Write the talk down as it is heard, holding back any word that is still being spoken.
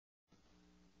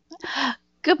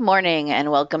Good morning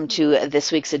and welcome to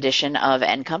this week's edition of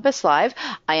NCompass Live.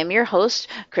 I am your host,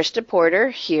 Krista Porter,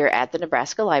 here at the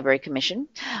Nebraska Library Commission.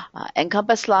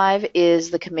 NCompass Live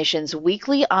is the Commission's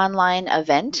weekly online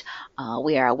event.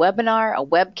 We are a webinar, a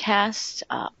webcast,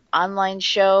 online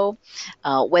show,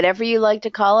 whatever you like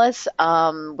to call us.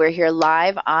 We're here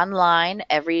live online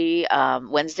every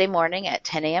Wednesday morning at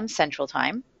 10 a.m. Central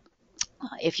Time.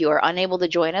 If you are unable to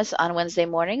join us on Wednesday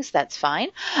mornings, that's fine.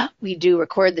 We do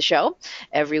record the show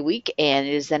every week, and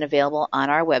it is then available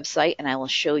on our website, and I will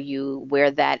show you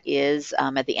where that is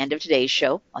at the end of today's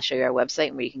show. I'll show you our website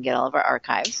and where you can get all of our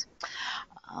archives.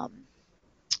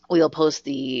 We'll post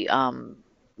the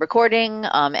recording,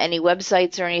 any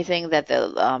websites or anything that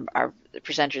our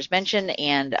presenters mention,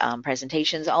 and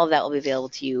presentations. All of that will be available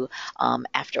to you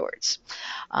afterwards.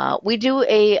 We do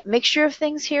a mixture of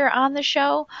things here on the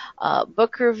show: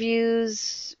 book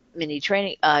reviews, mini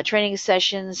training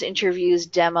sessions, interviews,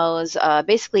 demos,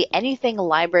 basically anything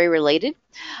library related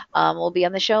will be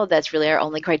on the show. That's really our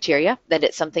only criteria, that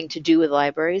it's something to do with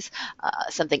libraries,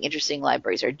 something interesting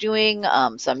libraries are doing,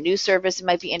 some new service you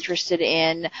might be interested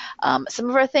in. Some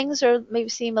of our things maybe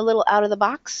seem a little out of the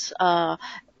box,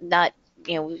 not,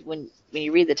 when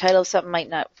you read the title of something, might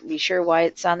not be sure why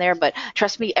it's on there, but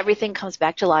trust me, everything comes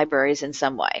back to libraries in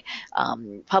some way.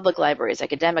 Public libraries,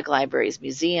 academic libraries,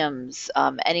 museums,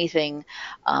 anything,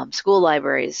 school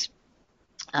libraries.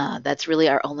 That's really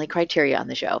our only criteria on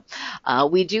the show.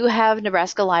 We do have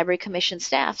Nebraska Library Commission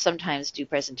staff sometimes do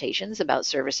presentations about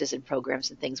services and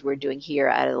programs and things we're doing here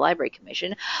at the Library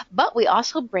Commission, but we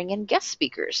also bring in guest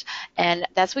speakers, and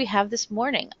that's what we have this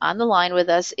morning. On the line with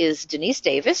us is Denise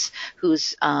Davis,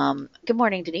 who's, good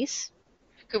morning, Denise.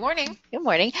 Good morning. Good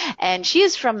morning. And she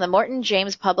is from the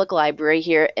Morton-James Public Library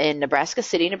here in Nebraska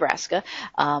City, Nebraska,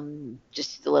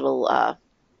 just a little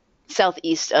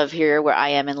southeast of here where I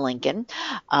am in Lincoln.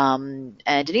 And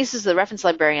Denise is the reference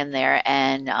librarian there,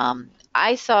 and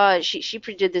I saw she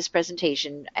did this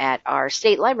presentation at our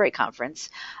state library conference.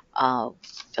 Oh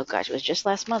gosh, it was just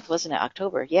last month, wasn't it?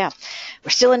 October. Yeah, we're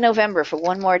still in November for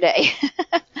one more day.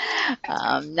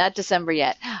 Not December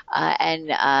yet.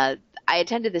 I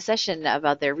attended the session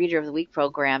about their Reader of the Week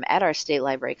program at our state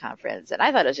library conference, and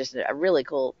I thought it was just a really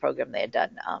cool program they had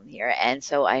done here. And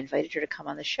so I invited her to come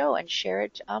on the show and share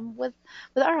it with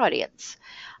our audience.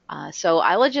 So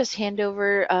I will just hand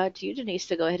over to you, Denise,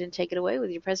 to go ahead and take it away with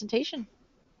your presentation.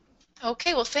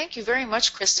 Okay, well, thank you very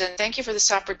much, Kristen. Thank you for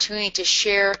this opportunity to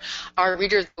share our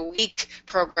Reader of the Week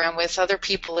program with other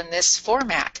people in this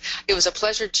format. It was a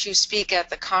pleasure to speak at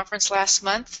the conference last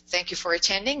month. Thank you for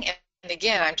attending. And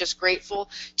again, I'm just grateful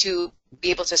to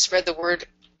be able to spread the word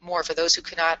more for those who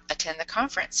could not attend the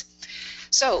conference.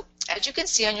 So, as you can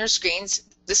see on your screens,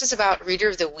 this is about Reader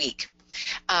of the Week.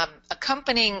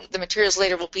 Accompanying the materials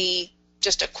later will be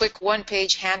just a quick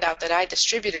one-page handout that I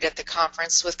distributed at the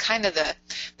conference with kind of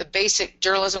the basic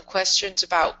journalism questions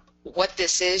about what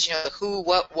this is, the who,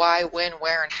 what, why, when,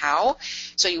 where, and how.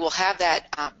 So you will have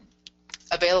that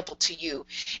available to you.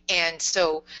 And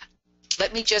so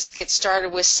let me just get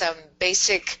started with some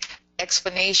basic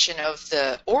explanation of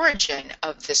the origin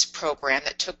of this program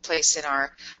that took place in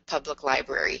our public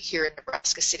library here in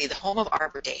Nebraska City, the home of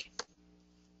Arbor Day.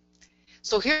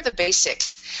 So here are the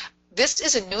basics. This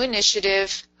is a new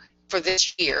initiative for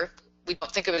this year. We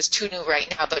don't think of it as too new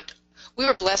right now, but we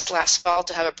were blessed last fall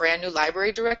to have a brand new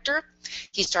library director.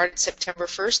 He started September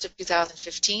 1st of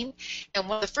 2015, and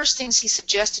one of the first things he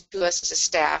suggested to us as a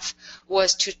staff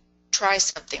was to try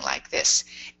something like this.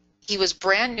 He was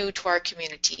brand new to our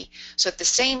community, so at the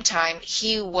same time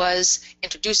he was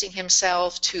introducing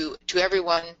himself to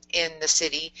everyone in the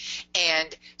city,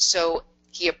 and so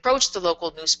he approached the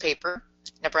local newspaper,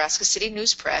 Nebraska City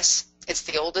News Press. It's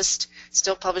the oldest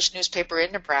still published newspaper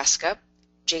in Nebraska.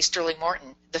 J. Sterling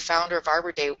Morton, the founder of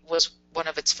Arbor Day, was one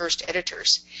of its first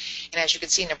editors. And as you can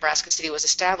see, Nebraska City was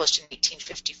established in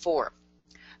 1854,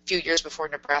 a few years before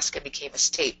Nebraska became a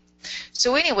state.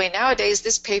 So anyway, nowadays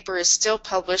this paper is still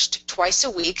published twice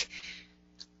a week.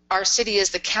 Our city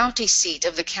is the county seat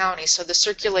of the county, so the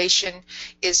circulation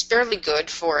is fairly good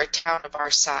for a town of our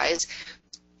size.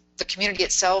 The community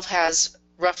itself has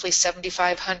roughly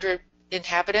 7,500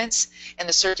 inhabitants, and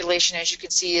the circulation, as you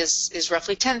can see, is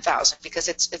roughly 10,000 because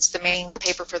it's the main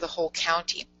paper for the whole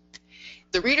county.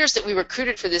 The readers that we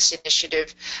recruited for this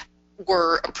initiative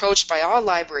were approached by all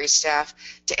library staff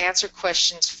to answer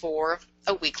questions for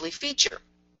a weekly feature.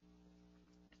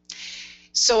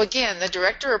 So again, the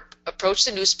director approached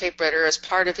the newspaper editor as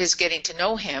part of his getting to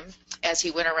know him as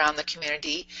he went around the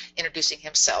community introducing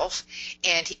himself,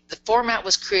 and the format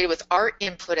was created with our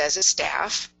input as a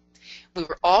staff. We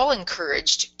were all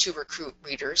encouraged to recruit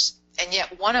readers, and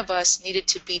yet one of us needed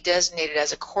to be designated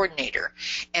as a coordinator,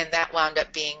 and that wound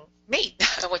up being me,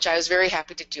 which I was very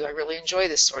happy to do. I really enjoy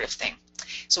this sort of thing.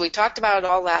 So we talked about it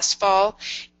all last fall.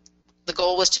 The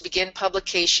goal was to begin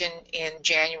publication in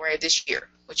January of this year,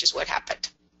 which is what happened.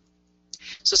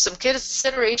 So some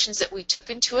considerations that we took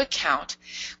into account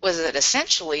was that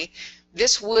essentially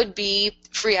this would be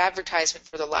free advertisement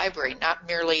for the library, not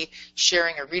merely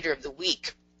sharing a reader of the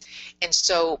week. And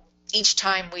so each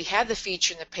time we had the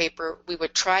feature in the paper, we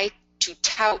would try to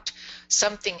tout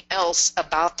something else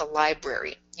about the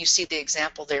library. You see the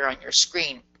example there on your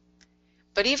screen.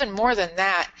 But even more than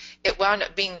that, it wound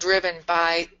up being driven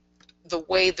by the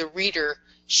way the reader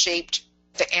shaped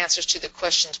the answers to the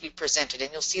questions we presented,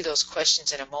 and you'll see those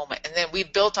questions in a moment. And then we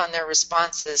built on their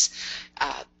responses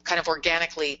kind of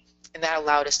organically, and that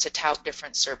allowed us to tout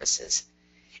different services.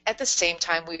 At the same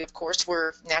time, we of course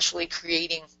were naturally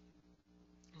creating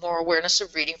more awareness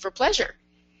of reading for pleasure,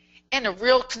 and a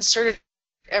real concerted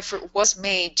effort was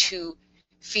made to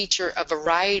feature a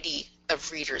variety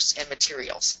of readers and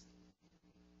materials.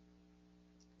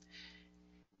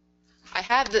 I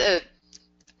have the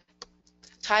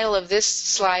title of this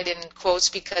slide in quotes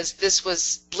because this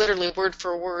was literally word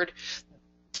for word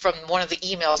from one of the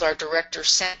emails our director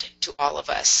sent to all of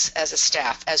us as a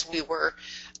staff as we were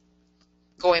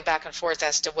going back and forth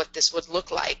as to what this would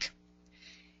look like.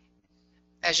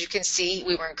 As you can see,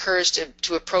 we were encouraged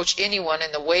to approach anyone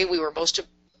in the way we were most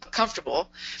comfortable.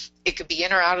 It could be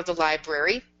in or out of the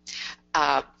library.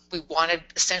 We wanted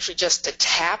essentially just to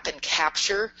tap and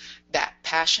capture that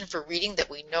passion for reading that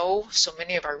we know so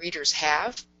many of our readers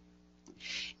have.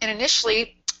 And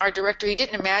initially, our director, he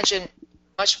didn't imagine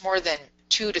much more than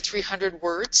 200 to 300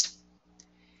 words.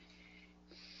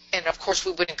 And of course,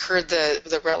 we would include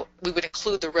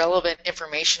the relevant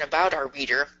information about our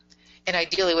reader, and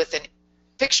ideally with a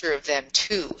picture of them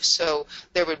too, so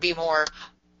there would be more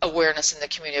awareness in the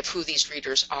community of who these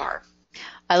readers are.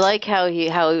 I like how he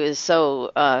was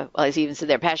so, well, as he even said,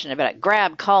 they're passionate about it.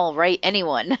 Grab, call, write,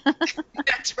 anyone.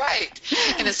 That's right.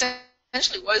 And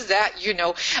essentially was that, you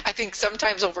know, I think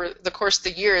sometimes over the course of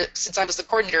the year, since I was the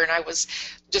coordinator and I was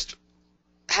just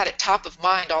had it top of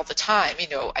mind all the time, you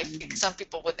know, I think some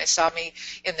people, when they saw me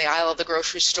in the aisle of the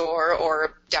grocery store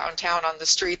or downtown on the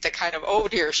street, they kind of, oh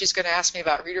dear, she's going to ask me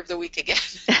about Reader of the Week again.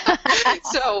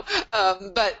 So,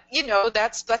 but you know,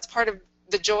 that's part of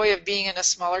the joy of being in a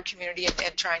smaller community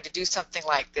and trying to do something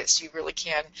like this. You really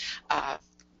can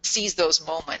seize those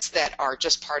moments that are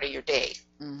just part of your day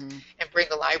and bring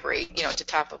the library, you know, to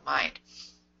top of mind.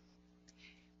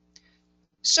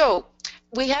 So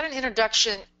we had an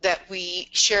introduction that we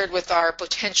shared with our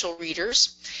potential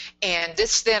readers, and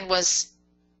this then was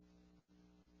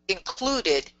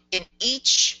included in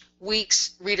each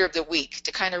week's Reader of the Week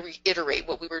to kind of reiterate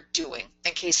what we were doing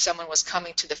in case someone was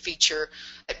coming to the feature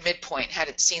at midpoint,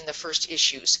 hadn't seen the first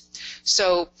issues.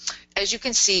 So as you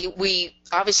can see, we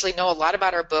obviously know a lot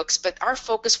about our books, but our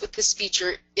focus with this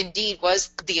feature indeed was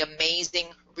the amazing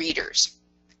readers.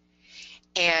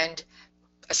 And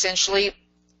essentially,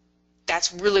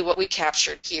 that's really what we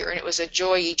captured here, and it was a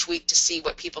joy each week to see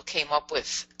what people came up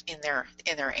with in their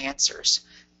answers.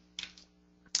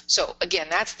 So again,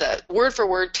 that's the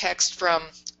word-for-word text from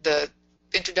the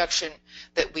introduction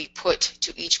that we put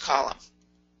to each column.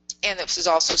 And this is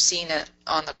also seen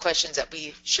on the questions that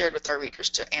we shared with our readers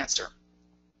to answer.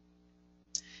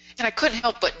 And I couldn't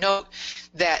help but note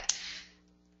that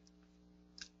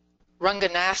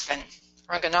Ranganathan,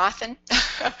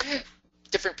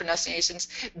 different pronunciations,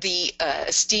 the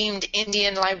esteemed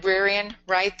Indian librarian,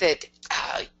 right, that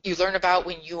you learn about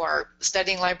when you are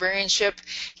studying librarianship.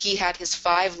 He had his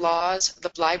 5 laws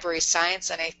of library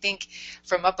science, and I think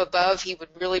from up above he would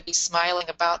really be smiling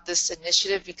about this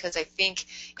initiative, because I think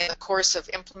in the course of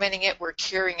implementing it, we're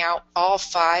carrying out all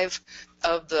 5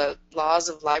 of the laws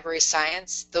of library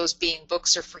science, those being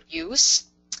books are for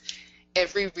use,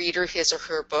 every reader his or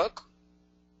her book,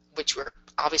 which we're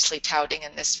obviously touting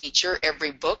in this feature,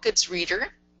 every book its reader.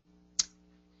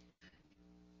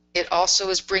 It also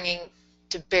is bringing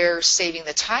to bear saving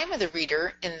the time of the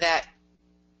reader in that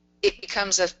it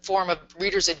becomes a form of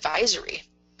reader's advisory.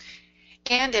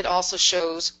 And it also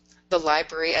shows the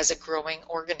library as a growing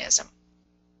organism.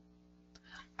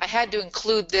 I had to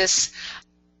include this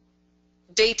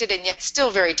dated and yet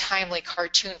still very timely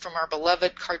cartoon from our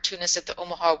beloved cartoonist at the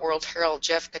Omaha World Herald,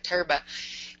 Jeff Katerba.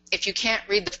 If you can't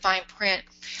read the fine print,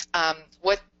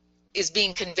 what is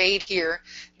being conveyed here,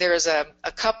 there is a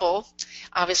couple,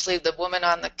 obviously the woman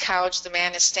on the couch, the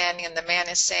man is standing, and the man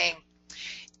is saying,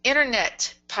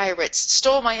 "Internet pirates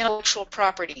stole my intellectual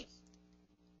property.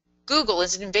 Google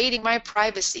is invading my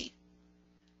privacy.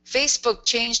 Facebook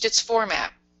changed its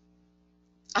format.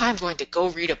 I'm going to go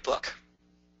read a book.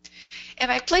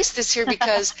 And I placed this here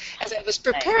because as I was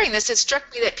preparing this, it struck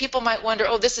me that people might wonder,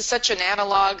 oh, this is such an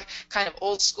analog kind of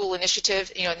old school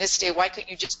initiative. In this day, why couldn't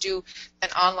you just do an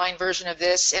online version of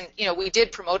this? And, we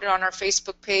did promote it on our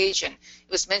Facebook page, and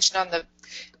it was mentioned on the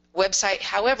website.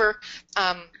 However,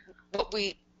 what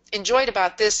we enjoyed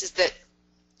about this is that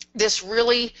this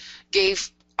really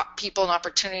gave people an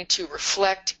opportunity to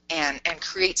reflect and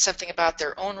create something about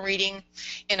their own reading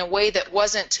in a way that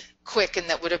wasn't quick and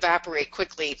that would evaporate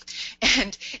quickly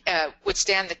and would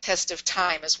stand the test of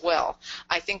time as well.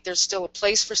 I think there's still a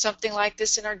place for something like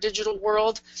this in our digital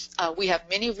world. We have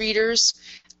many readers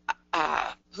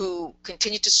who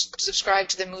continue to subscribe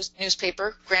to the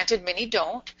newspaper. Granted, many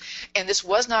don't, and this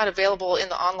was not available in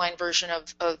the online version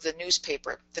of the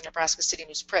newspaper, the Nebraska City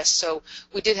News Press. So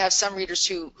we did have some readers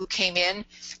who came in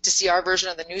to see our version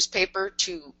of the newspaper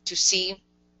to see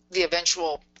the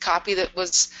eventual copy that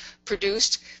was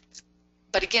produced.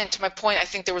 But again, to my point, I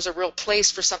think there was a real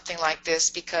place for something like this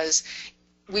because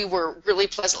we were really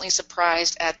pleasantly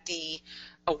surprised at the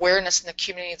awareness in the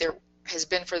community there has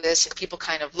been for this and people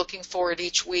kind of looking for it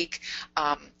each week.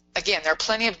 Again, there are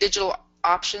plenty of digital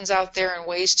options out there and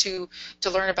ways to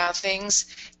learn about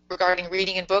things regarding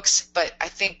reading and books, but I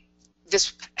think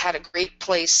this had a great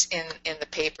place in the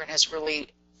paper and has really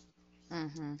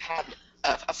had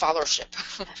a followership.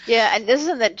 Yeah, and this is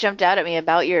something that jumped out at me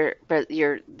about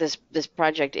this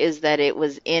project is that it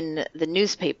was in the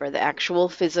newspaper, the actual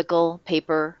physical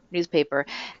paper newspaper,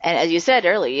 and as you said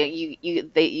earlier,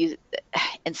 you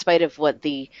in spite of what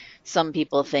some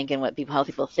people think and how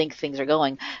people think things are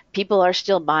going, people are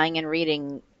still buying and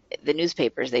reading the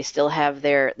newspapers. They still have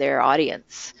their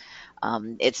audience.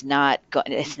 It's not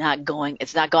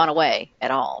gone away at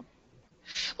all.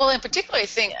 Well, in particular, I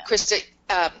think, Krista,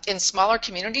 in smaller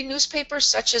community newspapers,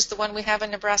 such as the one we have in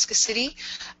Nebraska City,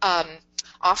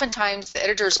 oftentimes the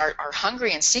editors are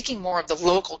hungry and seeking more of the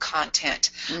local content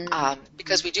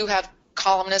because we do have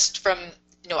columnists from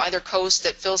either coast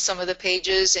that fill some of the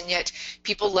pages, and yet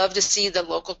people love to see the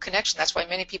local connection. That's why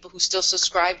many people who still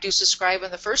subscribe do subscribe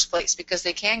in the first place, because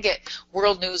they can get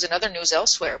world news and other news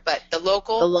elsewhere, but the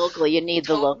local, you need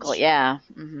the local, yeah.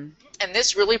 And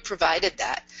this really provided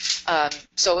that.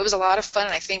 So it was a lot of fun,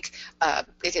 and I think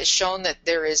it has shown that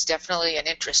there is definitely an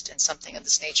interest in something of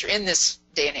this nature in this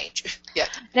day and age. Yeah.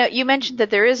 Now, you mentioned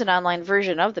that there is an online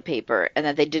version of the paper and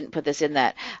that they didn't put this in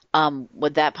that.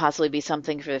 Would that possibly be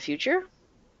something for the future?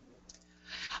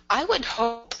 I would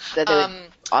hope that they would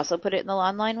also put it in the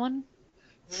online one?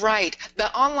 Right. The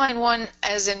online one,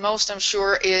 as in most, I'm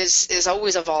sure, is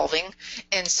always evolving.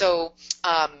 And so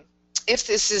if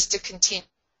this is to continue,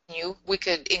 we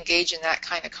could engage in that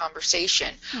kind of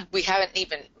conversation. We haven't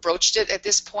even broached it at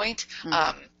this point.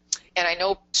 And I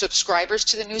know subscribers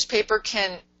to the newspaper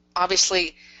can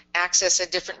obviously access a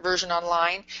different version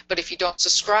online, but if you don't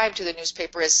subscribe to the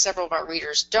newspaper, as several of our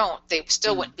readers don't, they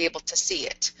still wouldn't be able to see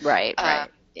it. Right, right.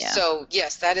 Yeah. So,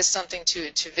 yes, that is something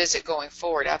to visit going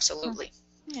forward, absolutely.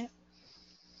 Yeah.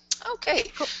 Okay,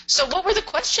 cool. So what were the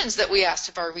questions that we asked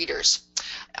of our readers?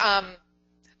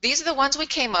 These are the ones we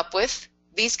came up with.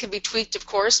 These can be tweaked, of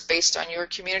course, based on your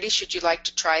community, should you like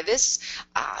to try this.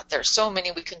 There are so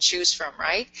many we can choose from,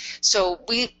 right? So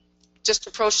we just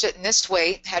approached it in this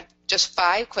way, had just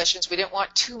 5 questions. We didn't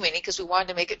want too many because we wanted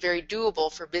to make it very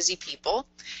doable for busy people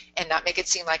and not make it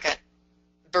seem like a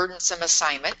burdensome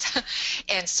assignment.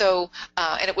 And so,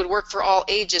 and it would work for all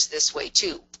ages this way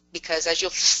too, because as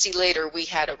you'll see later, we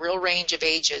had a real range of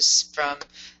ages from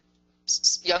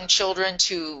young children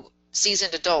to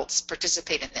seasoned adults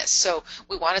participate in this. So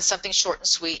we wanted something short and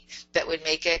sweet that would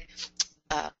make it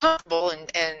comfortable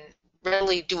and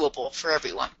readily doable for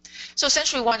everyone. So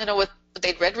essentially we wanted to know what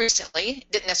they'd read recently.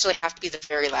 It didn't necessarily have to be the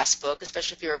very last book,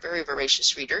 especially if you're a very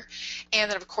voracious reader.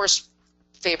 And then, of course,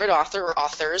 favorite author or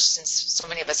authors, since so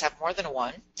many of us have more than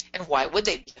one, and why would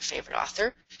they be a favorite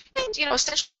author? And,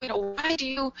 essentially, why do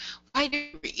you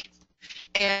read?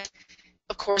 And,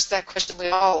 of course, that question we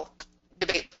all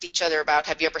debate with each other about,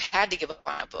 have you ever had to give up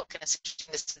on a book? And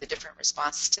essentially, this is the different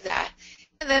responses to that.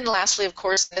 And then lastly, of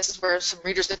course, and this is where some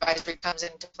reader's advisory comes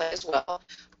into play as well,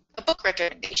 a book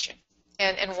recommendation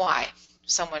and why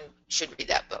someone should read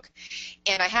that book.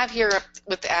 And I have here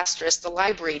with the asterisk, the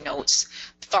library notes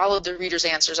followed the reader's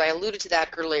answers. I alluded to that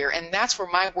earlier, and that's where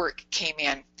my work came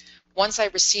in. Once I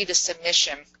received a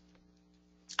submission,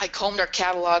 I combed our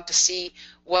catalog to see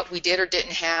what we did or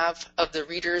didn't have of the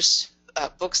readers'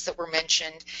 books that were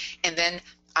mentioned, and then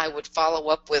I would follow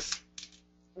up with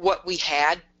what we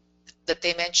had that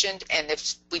they mentioned, and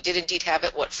if we did indeed have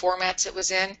it, what formats it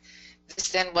was in. This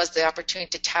then was the opportunity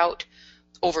to tout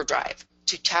overdrive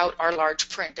to tout our large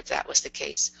print if that was the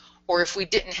case. Or if we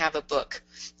didn't have a book,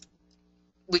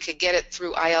 we could get it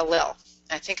through ILL.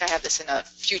 I think I have this in a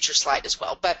future slide as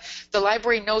well. But the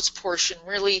library notes portion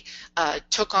really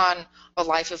took on a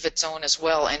life of its own as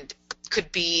well, and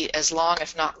could be as long,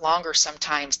 if not longer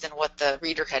sometimes, than what the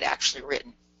reader had actually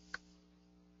written.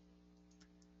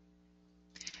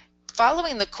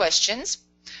 Following the questions,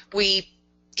 we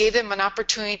gave them an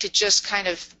opportunity to just kind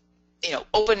of,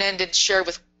 open-ended share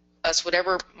with us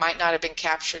whatever might not have been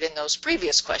captured in those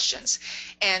previous questions.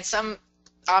 And some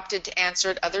opted to answer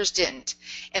it, others didn't.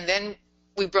 And then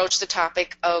we broached the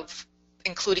topic of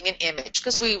including an image,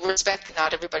 because we respect that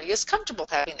not everybody is comfortable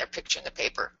having their picture in the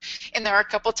paper. And there are a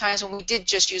couple times when we did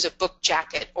just use a book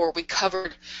jacket, or we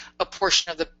covered a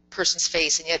portion of the person's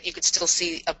face, and yet you could still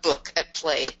see a book at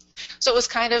play. So it was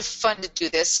kind of fun to do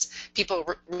this. People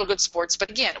were real good sports, but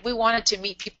again, we wanted to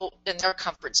meet people in their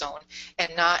comfort zone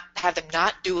and not have them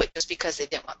not do it just because they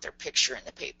didn't want their picture in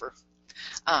the paper.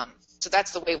 So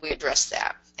that's the way we addressed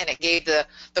that, and it gave the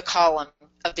column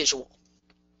a visual.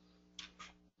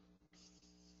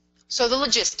 So the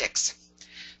logistics.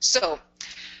 So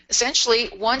essentially,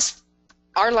 once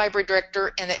our library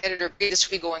director and the editor agreed this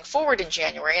would be going forward in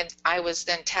January, and I was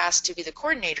then tasked to be the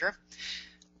coordinator,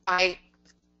 I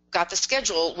got the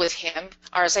schedule with him.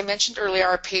 As I mentioned earlier,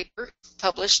 our paper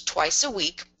published twice a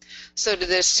week. So the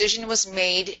decision was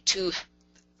made to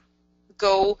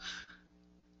go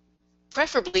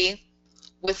preferably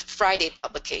with Friday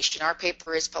publication. Our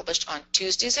paper is published on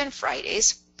Tuesdays and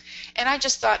Fridays. And I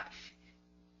just thought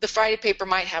the Friday paper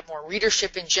might have more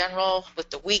readership in general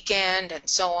with the weekend and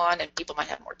so on, and people might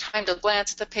have more time to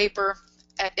glance at the paper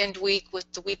at end week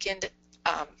with the weekend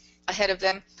ahead of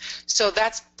them. So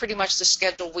that's pretty much the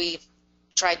schedule we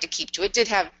tried to keep to. It did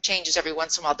have changes every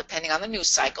once in a while depending on the news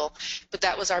cycle, but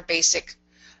that was our basic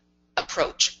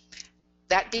approach.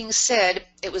 That being said,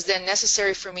 it was then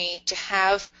necessary for me to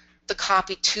have the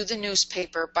copy to the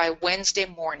newspaper by Wednesday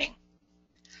morning.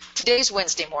 Today's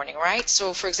Wednesday morning, right?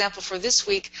 So for example, for this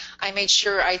week, I made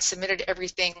sure I'd submitted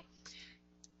everything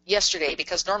yesterday,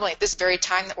 because normally at this very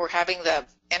time that we're having the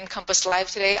NCompass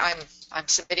Live today, I'm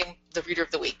submitting the Reader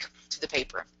of the Week to the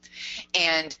paper.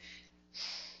 And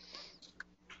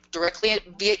directly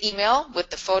via email with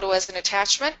the photo as an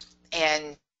attachment,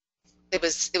 and it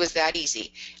was that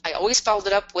easy. I always followed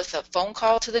it up with a phone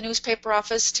call to the newspaper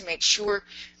office to make sure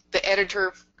the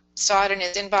editor saw it in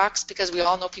his inbox, because we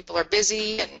all know people are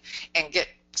busy and get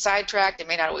sidetracked and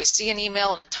may not always see an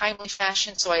email in a timely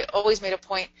fashion, so I always made a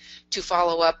point to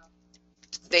follow up.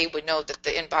 They would know that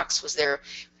the inbox was there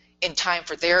in time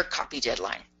for their copy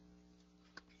deadline.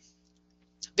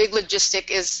 Big logistic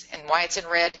is, and why it's in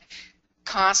red,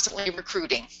 constantly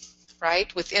recruiting,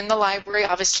 right? Within the library,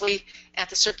 obviously at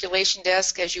the circulation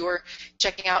desk as you were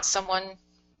checking out some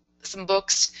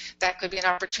books, that could be an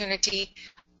opportunity.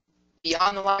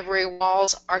 Beyond the library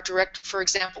walls, our director, for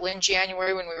example, in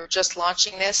January when we were just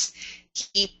launching this,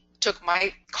 he took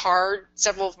my card,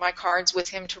 several of my cards with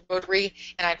him to Rotary,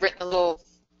 and I'd written a little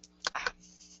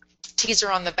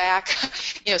teaser on the back,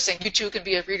 saying you too can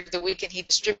be a Reader of the Week, and he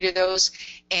distributed those.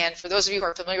 And for those of you who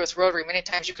are familiar with Rotary, many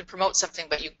times you can promote something,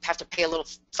 but you have to pay a little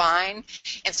fine,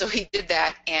 and so he did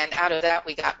that, and out of that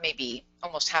we got maybe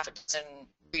almost half a dozen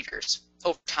readers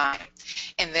over time.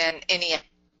 And then any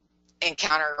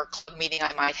encounter or club meeting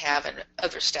I might have, and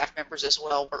other staff members as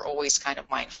well, were always kind of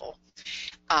mindful.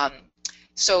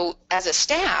 So as a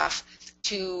staff,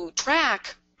 to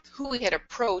track who we had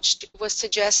approached, it was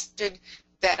suggested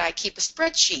that I keep a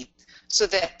spreadsheet so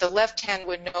that the left hand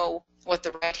would know what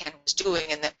the right hand was doing,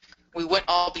 and that we wouldn't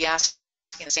all be asking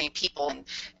the same people and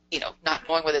not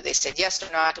knowing whether they said yes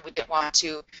or not. We didn't want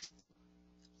to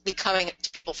be coming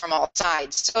at people from all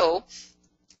sides. So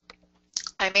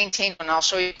I maintained one. I'll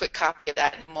show you a quick copy of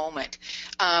that in a moment.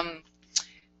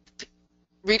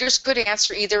 Readers could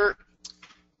answer either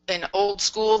in old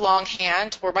school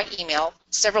longhand or by email.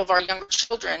 Several of our younger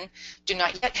children do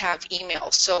not yet have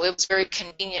email, so it was very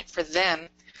convenient for them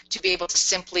to be able to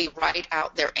simply write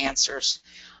out their answers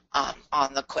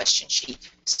on the question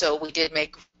sheet. So we did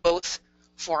make both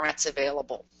formats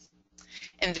available.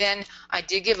 And then I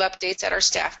did give updates at our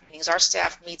staff meetings. Our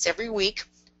staff meets every week,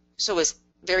 so it's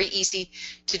very easy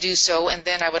to do so. And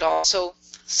then I would also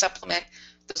supplement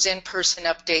those in-person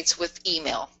updates with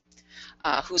email.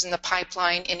 Who's in the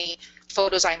pipeline, any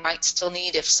photos I might still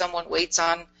need. If someone waits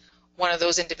on one of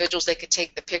those individuals, they could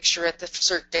take the picture at the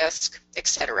cert desk,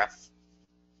 etc.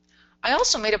 I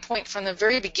also made a point from the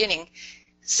very beginning,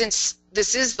 since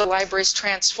this is the library's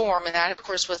Transform, and that of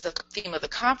course was the theme of the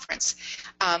conference,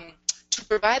 to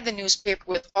provide the newspaper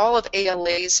with all of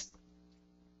ALA's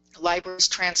Libraries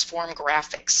Transform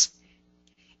Graphics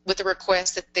with a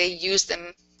request that they use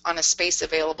them on a space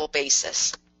available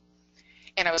basis.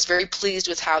 And I was very pleased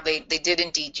with how they did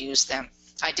indeed use them.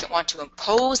 I didn't want to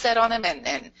impose that on them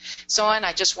and so on.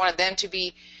 I just wanted them to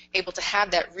be able to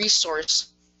have that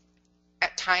resource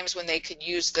at times when they could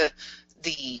use the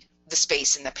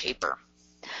space in the paper.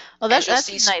 Well, that's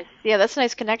nice. Yeah, that's a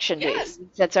nice connection. Yes.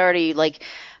 That's already like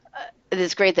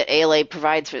it's great that ALA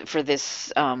provides for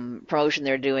this promotion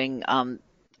they're doing.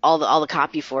 All the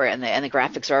copy for it and the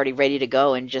graphics are already ready to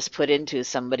go and just put into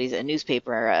somebody's a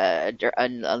newspaper,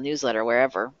 a newsletter,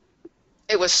 wherever.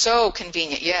 It was so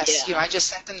convenient. Yes, Yeah. you know, I just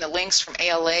sent them the links from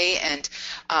ALA and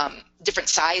different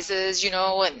sizes, you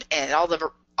know, and all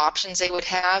the options they would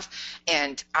have,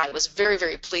 and I was very,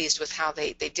 very pleased with how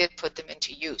they did put them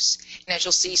into use. And as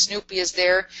you'll see, Snoopy is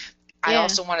there. I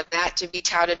also wanted that to be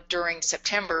touted during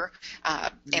September,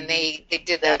 and they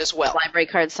did that as well. The library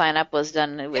card sign up was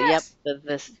done. Yes. Yep,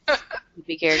 the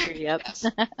Snoopy characters. Yep.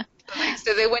 Yes.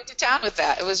 So they went to town with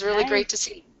that. It was really great to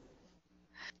see.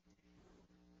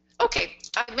 Okay,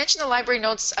 I mentioned the library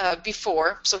notes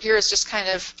before, so here is just kind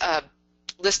of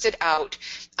listed out.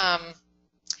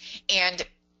 And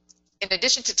in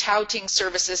addition to touting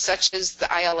services such as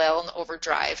the ILL and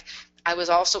Overdrive, I was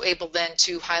also able then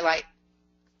to highlight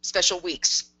special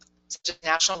weeks, such as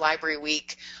National Library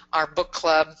Week, our book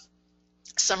club,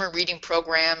 summer reading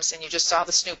programs, and you just saw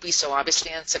the Snoopy, so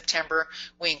obviously in September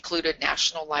we included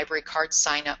National Library Card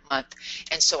Sign-Up Month.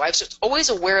 And so I was just always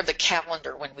aware of the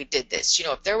calendar when we did this. You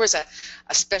know, if there was a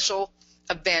special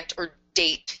event or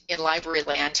date in Library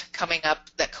Land coming up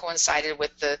that coincided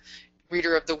with the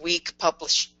Reader of the Week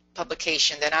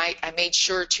publication, then I made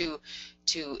sure to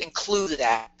include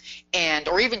that, and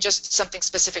or even just something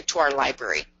specific to our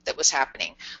library that was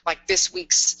happening. Like this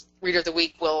week's Reader of the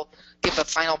Week will give a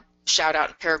final shout out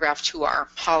and paragraph to our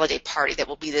holiday party that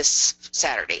will be this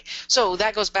Saturday. So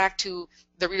that goes back to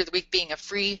the Reader of the Week being a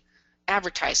free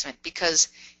advertisement, because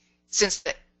since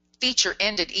the feature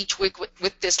ended each week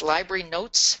with this library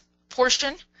notes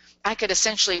portion, I could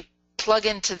essentially plug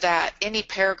into that any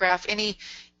paragraph, any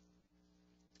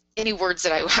words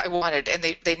that I wanted, and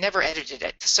they never edited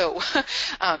it. So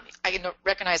I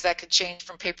recognize that could change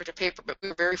from paper to paper, but we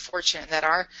were very fortunate that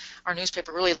our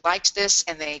newspaper really liked this,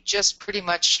 and they just pretty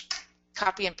much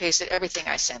copy and pasted everything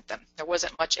I sent them. There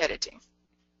wasn't much editing.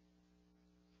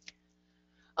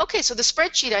 Okay, so the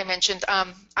spreadsheet I mentioned,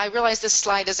 I realize this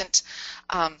slide isn't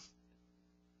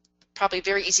probably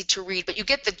very easy to read, but you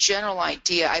get the general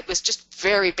idea. It was just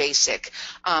very basic.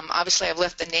 Obviously, I've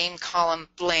left the name column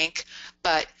blank,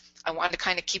 but I wanted to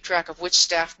kind of keep track of which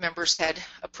staff members had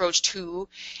approached who,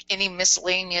 any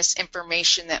miscellaneous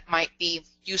information that might be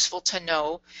useful to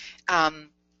know.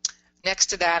 Next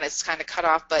to that, it's kind of cut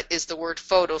off, but is the word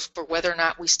photos for whether or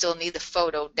not we still need the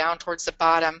photo. Down towards the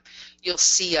bottom, you'll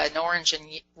see an orange and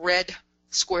red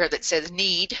square that says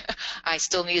need. I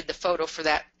still needed the photo for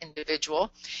that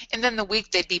individual. And then the week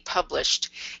they'd be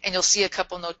published. And you'll see a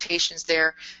couple notations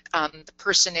there. The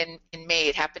person in May,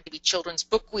 it happened to be Children's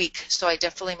Book Week, so I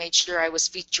definitely made sure I was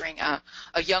featuring a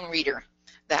young reader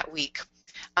that week.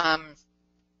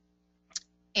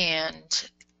 And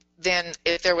then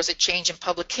if there was a change in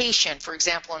publication, for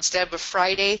example, instead of a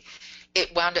Friday,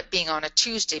 it wound up being on a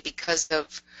Tuesday because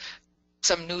of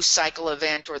some news cycle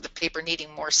event or the paper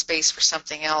needing more space for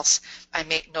something else. I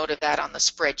make note of that on the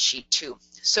spreadsheet too.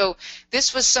 So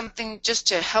this was something just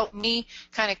to help me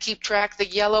kind of keep track. The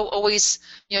yellow always,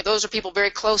 you know, those are people very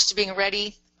close to being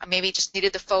ready. I maybe just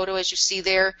needed the photo, as you see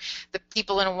there. The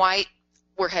people in white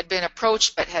had been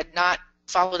approached but had not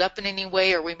followed up in any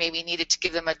way, or we maybe needed to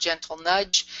give them a gentle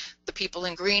nudge. The people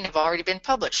in green have already been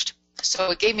published.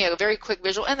 So it gave me a very quick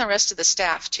visual, and the rest of the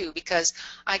staff too, because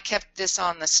I kept this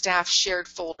on the staff shared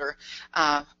folder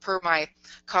per my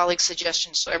colleague's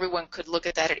suggestion, so everyone could look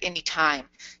at that at any time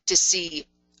to see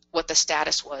what the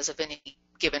status was of any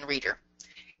given reader.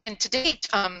 And to date,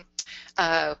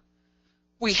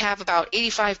 we have about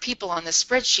 85 people on this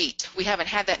spreadsheet. We haven't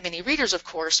had that many readers, of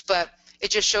course, but it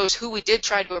just shows who we did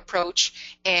try to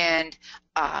approach, and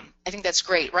I think that's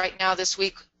great. Right now this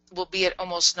week we'll be at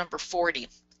almost number 40.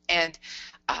 And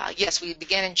yes, we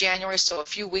began in January, so a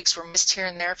few weeks were missed here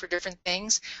and there for different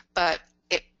things, but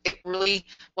it really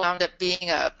wound up being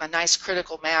a nice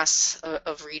critical mass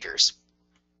of readers.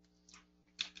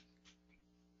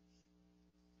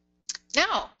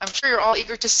 Now, I'm sure you're all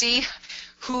eager to see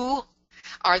who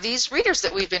are these readers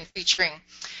that we've been featuring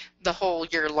the whole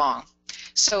year long.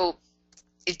 So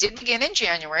it did begin in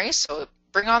January, so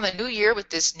bring on the new year with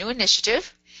this new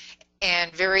initiative.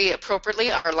 And very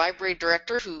appropriately, our library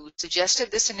director who suggested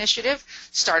this initiative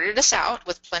started us out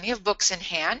with plenty of books in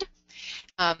hand.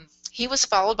 He was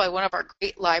followed by one of our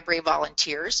great library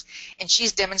volunteers, and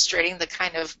she's demonstrating the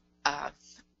kind of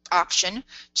option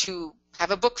to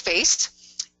have a book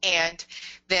faced. And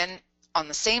then on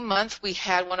the same month, we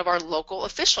had one of our local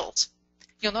officials.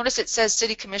 You'll notice it says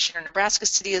City Commissioner. Nebraska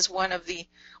City is one of the,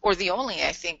 or the only,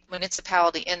 I think,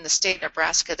 municipality in the state of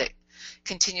Nebraska that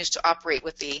continues to operate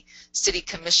with the City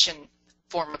Commission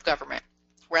form of government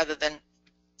rather than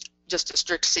just a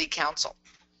strict City Council.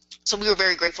 So we were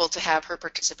very grateful to have her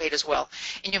participate as well.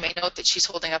 And you may note that she's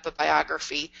holding up a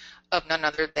biography of none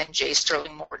other than J.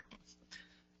 Sterling Morton,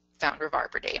 founder of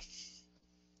Arbor Day.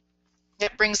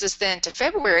 That brings us then to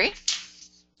February,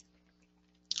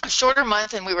 a shorter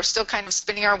month, and we were still kind of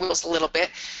spinning our wheels a little bit.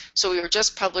 So we were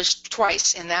just published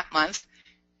twice in that month.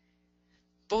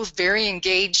 Both very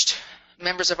engaged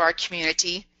members of our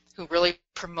community who really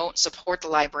promote and support the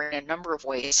library in a number of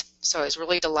ways. So I was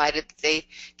really delighted that they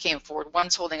came forward.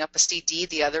 One's holding up a CD,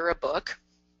 the other a book.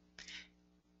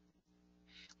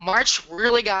 March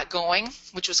really got going,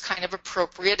 which was kind of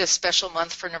appropriate, a special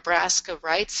month for Nebraska,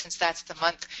 right? Since that's the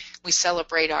month we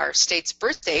celebrate our state's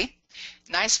birthday.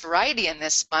 Nice variety in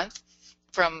this month,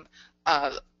 from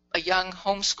a young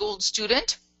homeschooled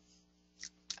student,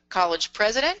 college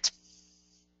president,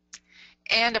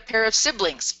 and a pair of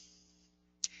siblings.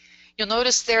 You'll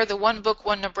notice there the One Book,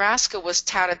 One Nebraska was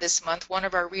touted this month. One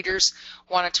of our readers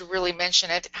wanted to really mention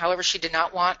it. However, she did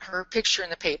not want her picture in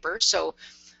the paper, so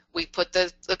we put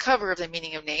the cover of the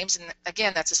Meaning of Names. And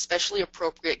again, that's especially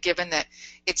appropriate given that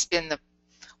it's been the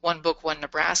One Book, One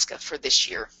Nebraska for this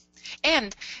year.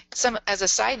 And as a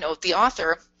side note, the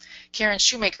author, Karen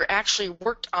Shoemaker, actually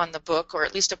worked on the book, or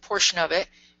at least a portion of it,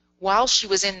 while she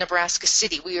was in Nebraska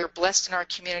City. We are blessed in our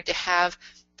community to have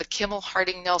the Kimmel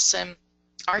Harding Nelson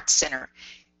Art Center.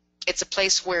 It's a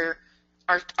place where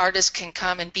artists can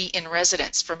come and be in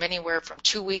residence from anywhere from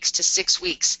 2 weeks to 6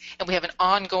 weeks. And we have an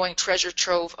ongoing treasure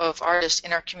trove of artists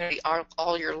in our community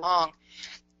all year long,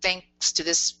 thanks to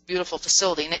this beautiful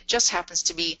facility. And it just happens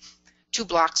to be 2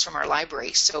 blocks from our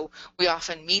library. So we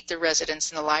often meet the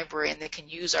residents in the library and they can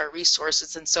use our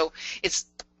resources. And so it's,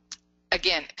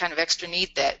 again, kind of extra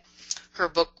neat that her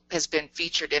book has been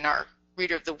featured in our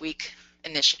Reader of the Week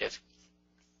initiative.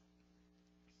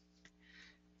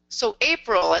 So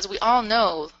April, as we all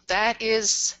know, that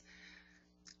is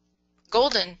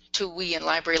golden to we in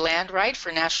library land, right,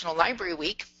 for National Library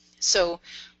Week. So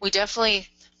we definitely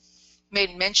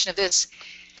made mention of this.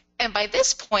 And by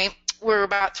this point, we're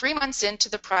about 3 months into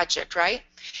the project, right?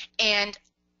 And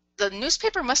the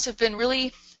newspaper must have been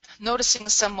really noticing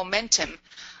some momentum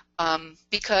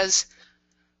because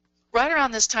right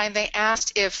around this time they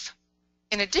asked if,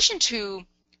 in addition to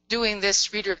doing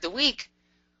this Reader of the Week,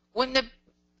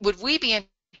 would we be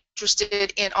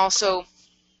interested in also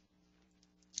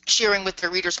sharing with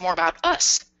their readers more about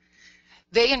us?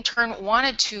 They in turn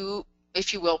wanted to,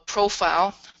 if you will,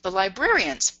 profile the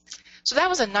librarians. So that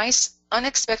was a nice,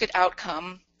 unexpected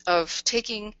outcome of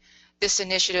taking this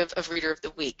initiative of Reader of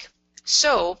the Week.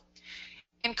 So,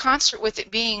 in concert with it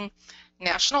being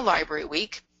National Library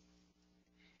Week,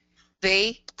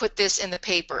 they put this in the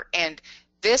paper, and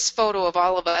this photo of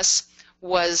all of us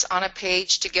was on a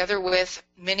page together with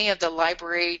many of the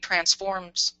Library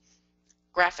Transforms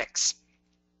graphics.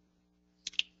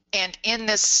 And in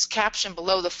this caption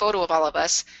below the photo of all of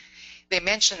us, they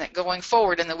mentioned that going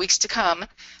forward in the weeks to come,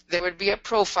 there would be a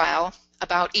profile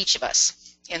about each of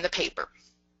us in the paper.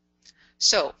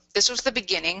 So this was the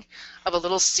beginning of a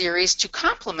little series to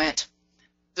complement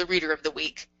the Reader of the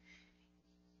Week,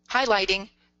 highlighting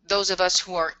those of us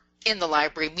who are in the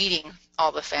library meeting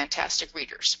all the fantastic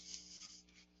readers.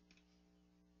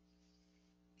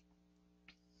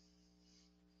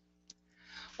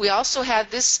 We also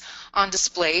had this on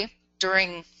display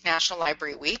during National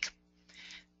Library Week.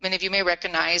 Many of you may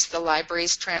recognize the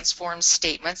library's transformed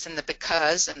statements and the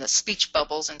because and the speech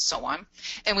bubbles and so on.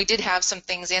 And we did have some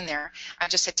things in there. I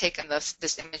just had taken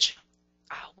this image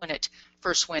when it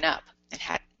first went up and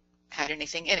had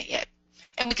anything in it yet.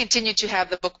 And we continued to have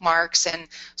the bookmarks and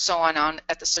so on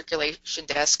at the circulation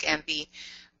desk, and the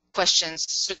questions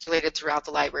circulated throughout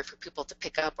the library for people to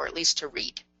pick up or at least to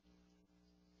read.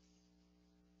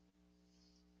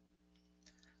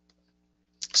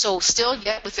 So still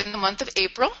yet within the month of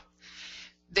April,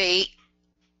 they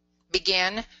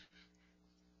began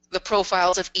the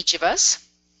profiles of each of us,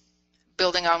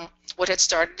 building on what had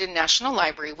started in National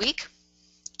Library Week.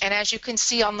 And as you can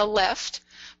see on the left,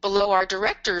 below our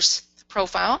director's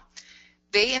profile,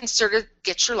 they inserted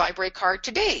Get Your Library Card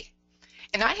Today.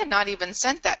 And I had not even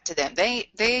sent that to them.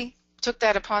 They took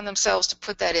that upon themselves to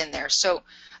put that in there. So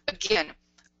again,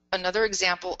 another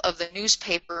example of the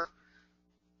newspaper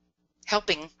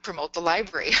helping promote the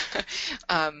library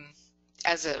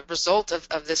as a result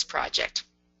of this project.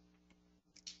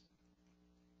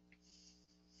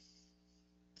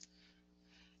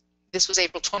 This was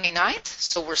April 29th,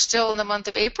 so we're still in the month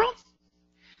of April,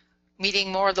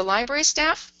 meeting more of the library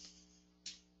staff.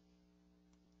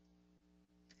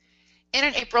 And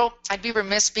in April, I'd be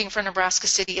remiss being from Nebraska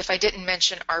City if I didn't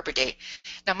mention Arbor Day.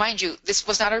 Now, mind you, this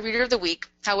was not our Reader of the Week.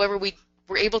 However, we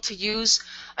were able to use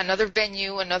another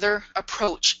venue, another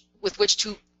approach with which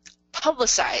to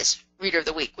publicize Reader of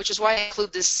the Week, which is why I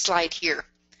include this slide here.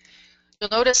 You'll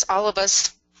notice all of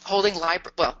us holding a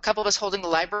couple of us holding the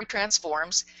library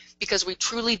transforms, because we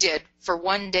truly did, for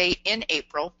one day in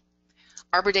April.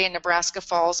 Arbor Day in Nebraska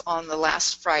falls on the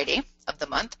last Friday of the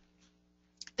month.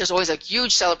 There's always a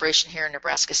huge celebration here in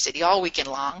Nebraska City all weekend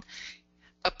long.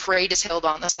 A parade is held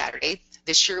on the Saturday.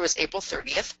 This year was April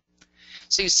 30th.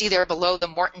 So you see there below the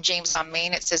Morton-James on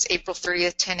Main, it says April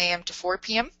 30th, 10 a.m. to 4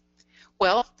 p.m.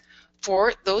 Well,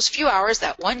 for those few hours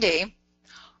that one day,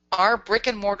 our brick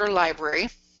and mortar library,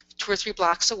 2 or 3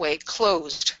 blocks away,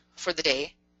 closed for the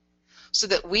day so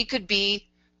that we could be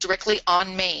directly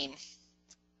on Main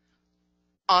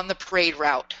on the parade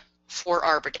route for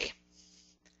Arbor Day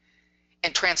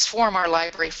and transform our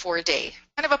library for a day.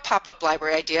 Kind of a pop-up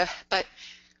library idea, but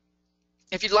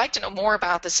if you'd like to know more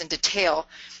about this in detail,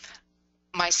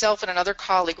 myself and another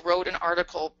colleague wrote an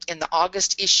article in the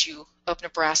August issue of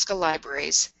Nebraska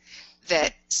Libraries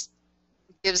that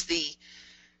gives the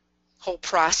whole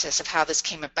process of how this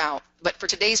came about. But for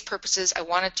today's purposes, I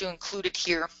wanted to include it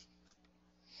here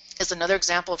as another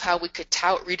example of how we could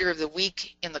tout Reader of the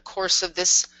Week in the course of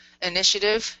this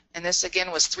initiative. And this,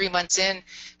 again, was 3 months in. It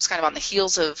was kind of on the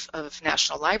heels of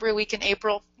National Library Week in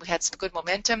April. We had some good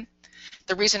momentum.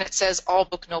 The reason it says all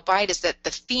book, no bite is that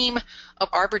the theme of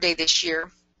Arbor Day this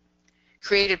year,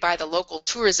 created by the local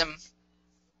tourism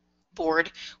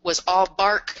board, was all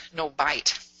bark, no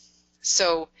bite.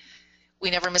 So we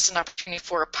never missed an opportunity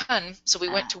for a pun, so we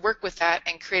went to work with that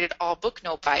and created all book,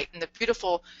 no bite. And the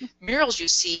beautiful murals you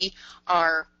see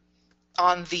are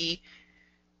on the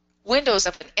windows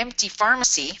of an empty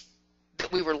pharmacy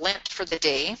that we were lent for the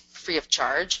day, free of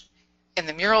charge. And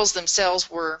the murals themselves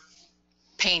were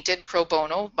painted pro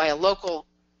bono by a local,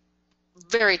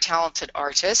 very talented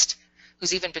artist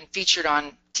who's even been featured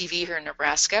on TV here in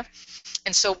Nebraska.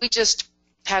 And so we just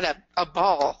had a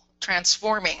ball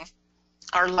transforming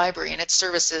our library and its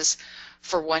services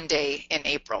for one day in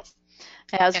April.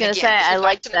 Yeah, I was going to say, I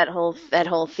liked that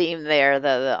whole theme there,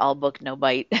 the all book, no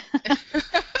bite.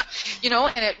 You know,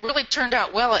 and it really turned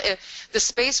out well. The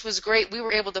space was great. We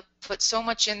were able to put so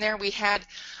much in there. We had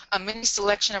a mini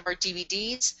selection of our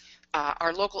DVDs.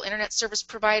 Our local internet service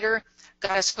provider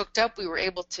got us hooked up. We were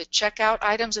able to check out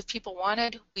items if people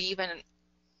wanted. We even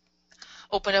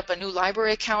opened up a new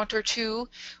library account or two.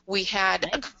 We had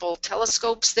a couple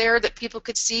telescopes there that people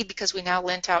could see because we now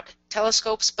lent out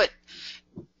telescopes. But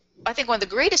I think one of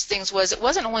the greatest things was it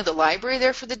wasn't only the library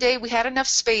there for the day. We had enough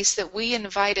space that we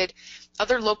invited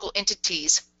other local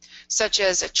entities, such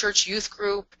as a church youth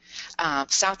group,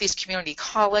 Southeast Community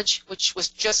College, which was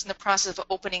just in the process of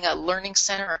opening a learning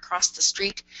center across the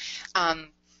street, and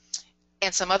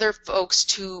some other folks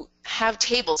to have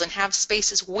tables and have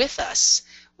spaces with us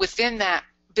within that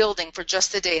building for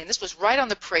just the day. And this was right on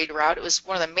the parade route. It was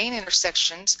one of the main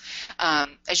intersections.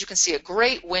 As you can see, a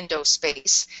great window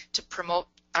space to promote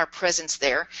our presence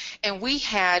there. And we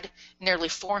had nearly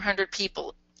 400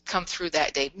 people come through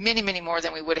that day, many, many more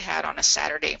than we would have had on a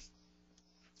Saturday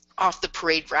off the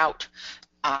parade route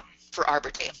for Arbor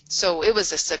Day. So it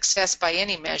was a success by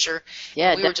any measure.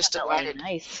 Yeah, we were just delighted.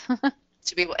 Nice.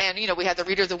 To be able, and you know, we had the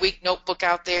Reader of the Week notebook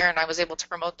out there, and I was able to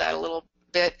promote that a little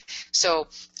bit. So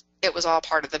it was all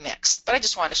part of the mix. But I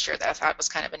just wanted to share that. I thought it was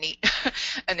kind of a neat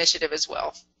initiative as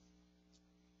well.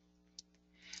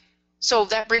 So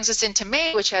that brings us into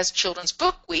May, which has Children's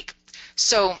Book Week.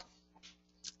 So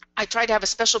I tried to have a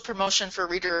special promotion for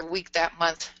Reader of the Week that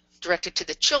month directed to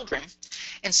the children.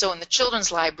 And so in the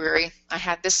children's library, I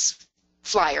had this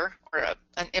flyer, or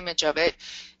an image of it,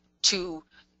 to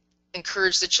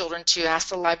encourage the children to ask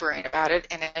the librarian about it.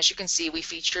 And as you can see, we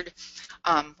featured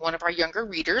one of our younger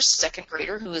readers, second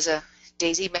grader, who is a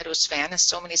Daisy Meadows fan, as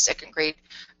so many second grade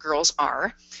girls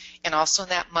are. And also in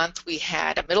that month, we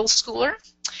had a middle schooler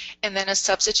and then a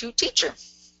substitute teacher.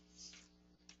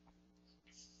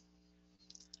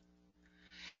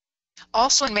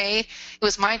 Also in May, it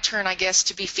was my turn, I guess,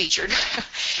 to be featured.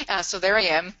 So there I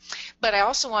am. But I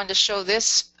also wanted to show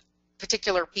this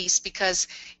particular piece because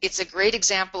it's a great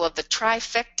example of the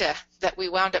trifecta that we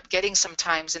wound up getting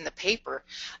sometimes in the paper.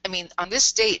 I mean, on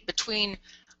this date, between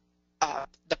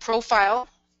the profile,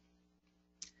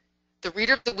 the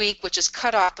Reader of the Week, which is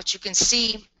cut off, but you can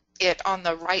see it on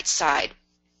the right side,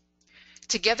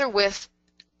 together with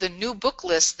the new book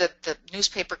list that the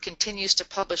newspaper continues to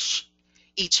publish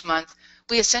each month.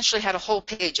 We essentially had a whole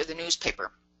page of the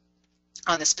newspaper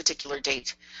on this particular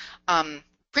date.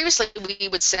 Previously, we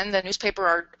would send the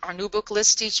newspaper our new book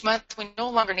list each month. We no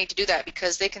longer need to do that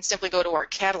because they can simply go to our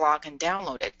catalog and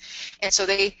download it. And so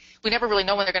we never really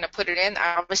know when they're going to put it in.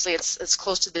 Obviously, it's as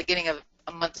close to the beginning of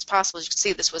a month as possible. As you can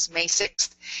see, this was May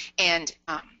 6th. And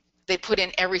they put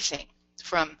in everything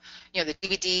from the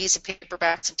DVDs and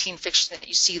paperbacks and teen fiction that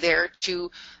you see there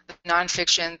to the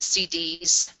nonfiction,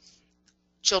 CDs,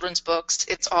 children's books.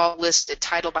 It's all listed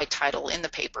title by title in the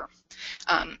paper.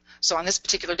 So on this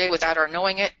particular day, without our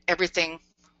knowing it, everything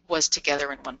was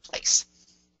together in one place.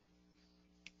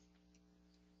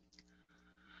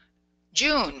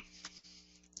 June.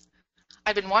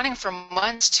 I've been wanting for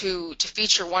months to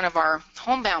feature one of our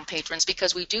homebound patrons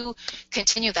because we do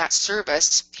continue that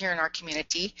service here in our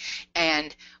community,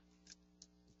 and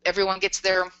everyone gets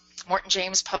their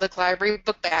Morton-James Public Library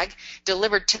book bag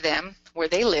delivered to them where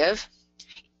they live,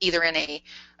 either in a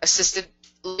assisted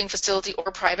living facility or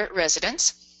private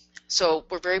residence. So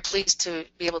we're very pleased to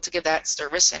be able to give that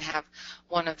service and have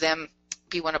one of them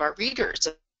be one of our readers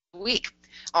of the week.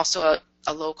 Also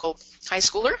a local high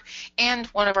schooler and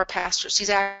one of our pastors. He's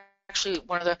actually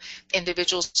one of the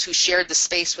individuals who shared the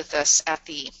space with us at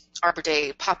the Arbor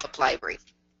Day pop-up library.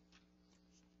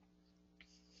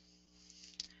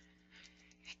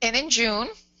 And in June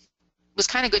was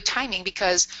kind of good timing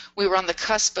because we were on the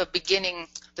cusp of beginning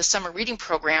the summer reading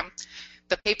program.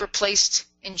 The paper placed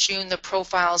in June the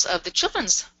profiles of the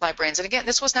children's librarians. And again,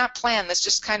 this was not planned. That's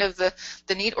just kind of the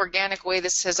neat organic way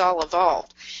this has all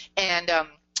evolved. And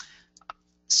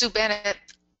Sue Bennett,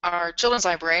 our children's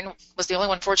librarian, was the only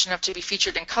one fortunate enough to be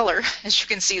featured in color, as you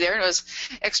can see there. And it was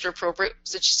extra appropriate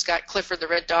since she's got Clifford the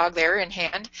Red Dog there in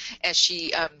hand as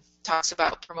she talks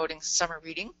about promoting summer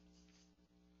reading.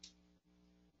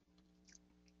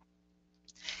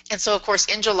 And so, of course,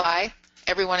 in July,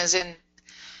 everyone is in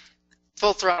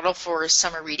full throttle for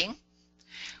summer reading.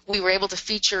 We were able to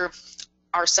feature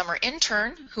our summer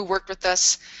intern who worked with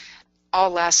us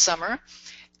all last summer,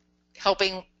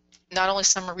 helping not only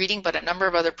summer reading but a number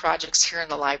of other projects here in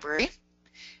the library.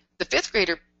 The fifth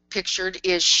grader pictured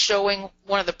is showing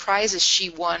one of the prizes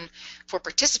she won for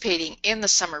participating in the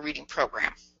summer reading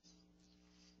program.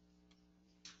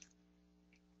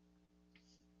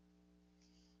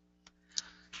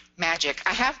 Magic.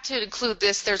 I have to include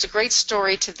this. There's a great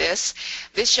story to this.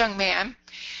 This young man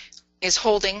is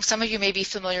holding, some of you may be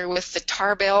familiar with the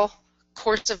Tarbell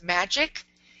Course of Magic.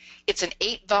 It's an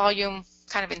 8-volume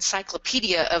kind of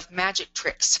encyclopedia of magic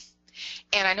tricks.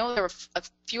 And I know there were a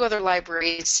few other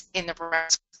libraries in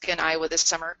Nebraska and Iowa this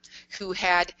summer who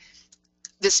had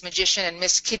this magician and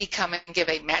Miss Kitty come and give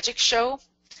a magic show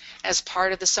as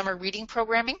part of the summer reading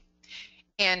programming.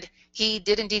 And he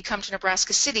did indeed come to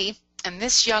Nebraska City. And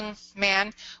this young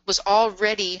man was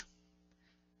already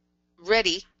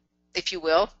ready, if you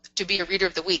will, to be a Reader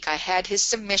of the Week. I had his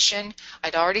submission.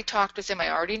 I'd already talked with him. I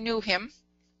already knew him.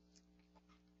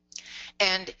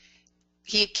 And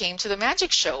he came to the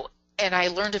magic show, and I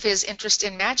learned of his interest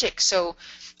in magic. So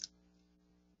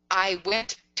I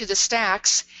went to the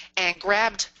stacks and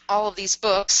grabbed all of these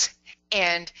books,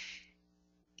 and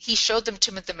he showed them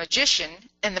to the magician,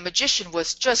 and the magician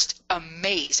was just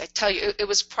amazed. I tell you, it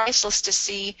was priceless to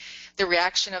see the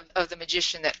reaction of the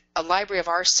magician that a library of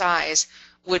our size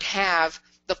would have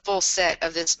the full set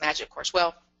of this magic course.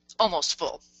 Well, almost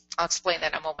full. I'll explain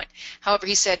that in a moment. However,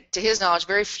 he said, to his knowledge,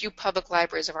 very few public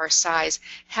libraries of our size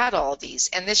had all of these.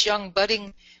 And this young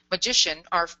budding magician,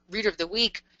 our Reader of the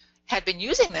Week, had been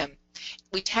using them.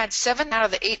 We had 7 out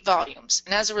of the 8 volumes.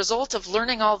 And as a result of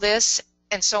learning all this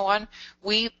and so on,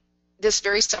 we, this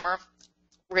very summer,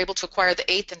 were able to acquire the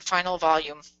 8th and final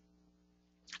volume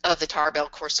of the Tarbell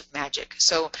Course of Magic.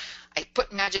 So I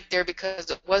put magic there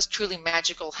because it was truly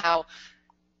magical how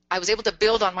I was able to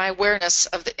build on my awareness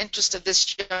of the interest of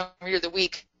this young Reader of the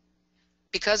Week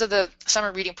because of the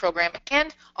summer reading program,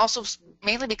 and also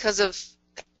mainly because of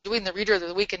doing the Reader of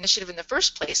the Week initiative in the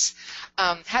first place.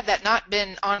 Had that not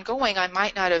been ongoing, I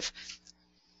might not have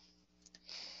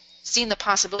seen the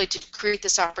possibility to create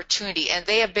this opportunity. And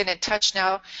they have been in touch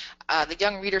now. The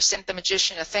young reader sent the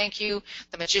magician a thank you.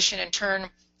 The magician in turn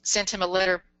sent him a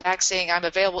letter back saying, I'm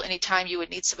available anytime you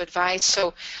would need some advice.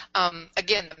 So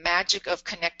again, the magic of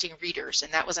connecting readers,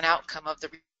 and that was an outcome of the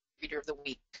Reader of the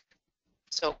Week.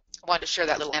 So I wanted to share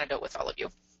that little anecdote with all of you.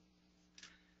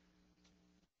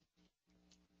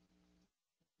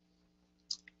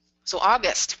 So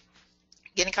August,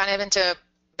 getting kind of into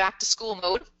back to school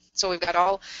mode. So we've got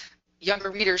all younger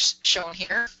readers shown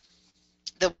here.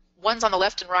 The ones on the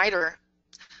left and right are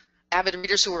avid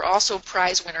readers who were also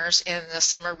prize winners in the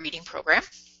summer reading program.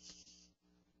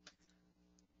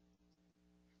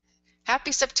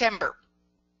 Happy September.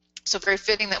 So very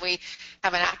fitting that we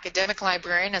have an academic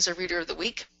librarian as a Reader of the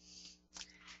Week.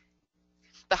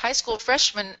 The high school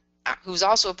freshman, who's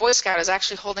also a Boy Scout, is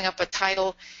actually holding up a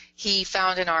title he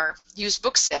found in our used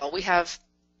book sale. We have,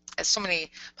 as so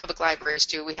many public libraries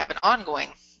do, we have an ongoing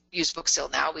used book sale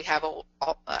now. We have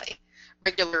a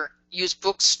regular used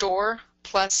book store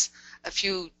plus a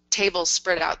few tables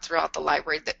spread out throughout the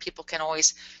library that people can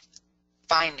always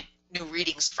find new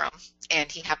readings from.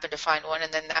 And he happened to find one,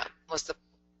 and then that was the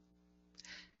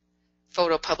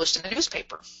photo published in the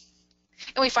newspaper.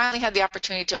 And we finally had the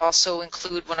opportunity to also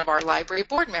include one of our library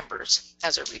board members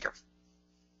as a reader.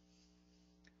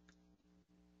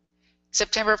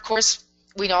 September, of course,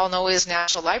 we all know is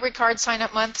National Library Card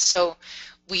Sign-Up Month, so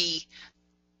we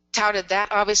touted that,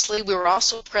 obviously. We were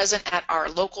also present at our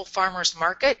local farmers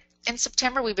market in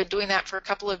September. We've been doing that for a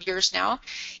couple of years now.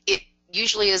 It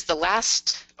usually is the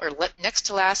last or next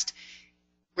to last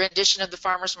rendition of the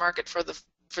farmers market for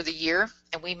the year,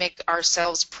 and we make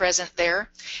ourselves present there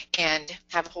and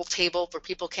have a whole table where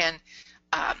people can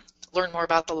learn more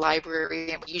about the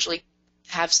library, and we usually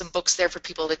have some books there for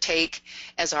people to take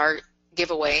as our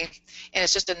giveaway, and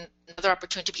it's just another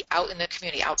opportunity to be out in the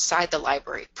community outside the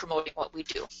library promoting what we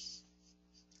do.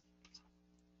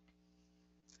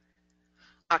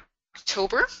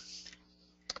 October,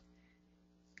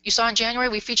 you saw in January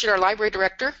we featured our library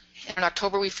director, and in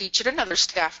October we featured another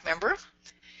staff member,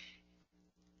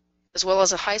 as well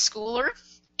as a high schooler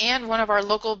and one of our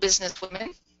local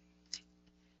businesswomen.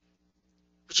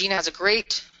 Regina has a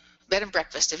great bed and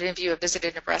breakfast. If any of you have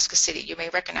visited Nebraska City, you may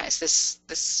recognize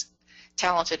this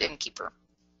talented innkeeper.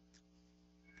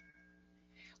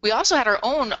 We also had our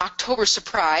own October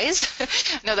surprise.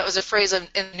 I know that was a phrase in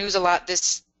the news a lot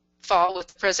this fall with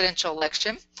the presidential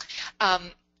election.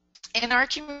 In our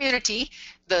community,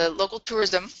 the local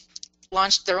tourism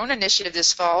launched their own initiative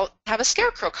this fall to have a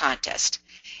scarecrow contest.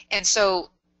 And so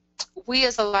we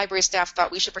as the library staff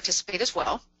thought we should participate as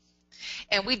well.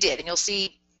 And we did. And you'll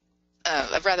see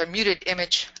a rather muted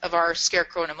image of our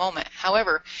scarecrow in a moment.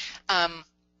 However,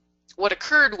 what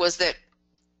occurred was that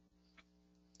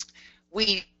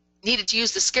we needed to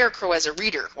use the scarecrow as a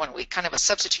reader one week, kind of a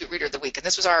substitute reader of the week. And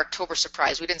this was our October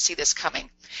surprise. We didn't see this coming.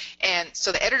 And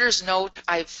so the editor's note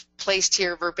I've placed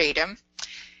here verbatim.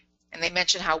 And they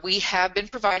mention how we have been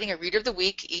providing a reader of the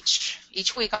week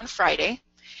each week on Friday.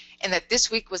 And that this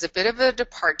week was a bit of a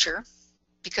departure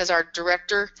because our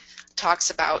director talks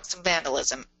about some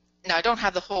vandalism. Now, I don't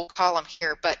have the whole column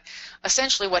here, but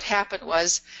essentially what happened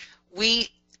was we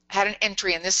had an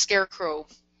entry in this scarecrow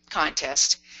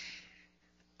contest.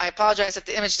 I apologize that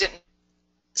the image didn't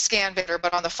scan better,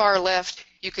 but on the far left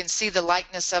you can see the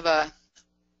likeness of a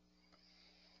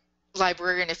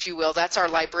librarian, if you will. That's our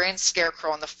librarian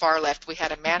scarecrow on the far left. We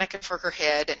had a mannequin for her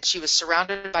head, and she was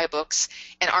surrounded by books,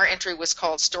 and our entry was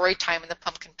called Story Time in the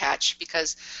Pumpkin Patch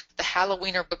because the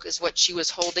Halloweener book is what she was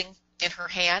holding in her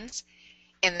hands.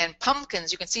 And then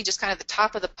pumpkins, you can see just kind of the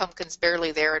top of the pumpkins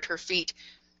barely there at her feet.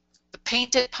 The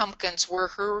painted pumpkins were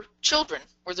her children,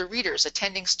 were the readers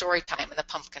attending Story Time in the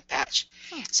Pumpkin Patch.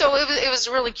 So it was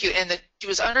really cute, and she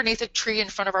was underneath a tree in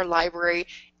front of our library.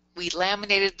 We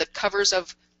laminated the covers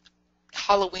of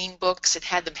Halloween books and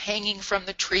had them hanging from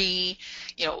the tree,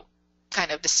 you know,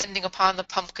 kind of descending upon the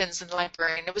pumpkins in the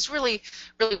library, and it was really,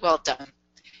 really well done.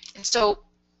 And so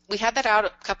we had that out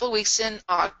a couple of weeks in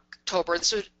October.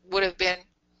 This would have been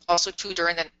also too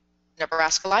during the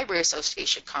Nebraska Library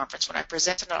Association conference when I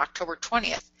presented on October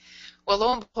 20th. Well,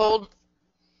 lo and behold,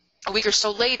 a week or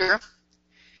so later,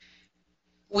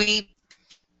 we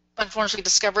unfortunately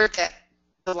discovered that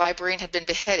the librarian had been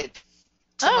beheaded.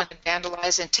 Someone had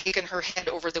vandalized and taken her head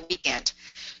over the weekend.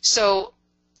 So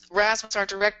Rasmus, our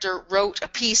director, wrote a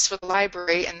piece for the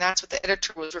library, and that's what the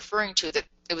editor was referring to, that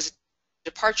it was a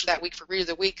departure that week for Reader of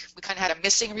the Week. We kind of had a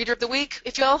missing Reader of the Week,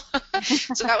 if you will.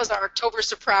 So that was our October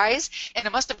surprise, and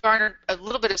it must have garnered a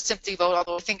little bit of sympathy vote,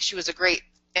 although I think she was a great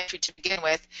entry to begin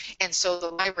with. And so the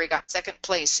library got second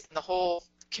place in the whole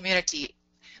community.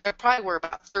 There probably were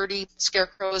about 30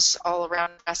 scarecrows all around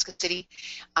Nebraska City.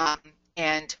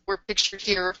 And we're pictured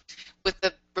here with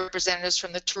the representatives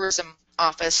from the tourism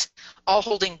office all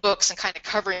holding books and kind of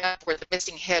covering up where the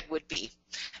missing head would be.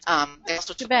 They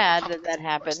also Too bad that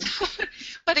happened.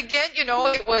 But again, you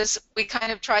know, we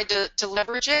kind of tried to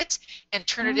leverage it and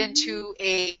turn it into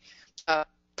a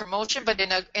promotion, but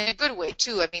in a good way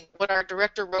too. I mean, what our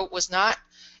director wrote was not,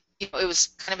 you know, it was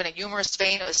kind of in a humorous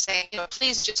vein. It was saying, you know,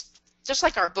 please just just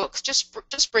like our books,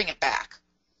 just bring it back.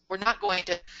 We're not going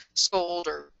to scold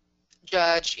or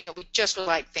judge. You know, we just would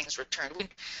like things returned.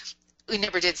 We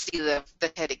never did see the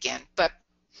head again, but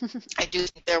I do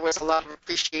think there was a lot of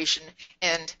appreciation,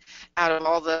 and out of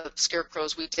all the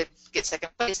scarecrows, we did get second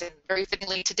place. And very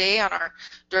fittingly, today on our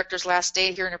director's last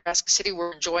day here in Nebraska City,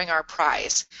 we're enjoying our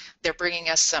prize. They're bringing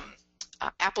us some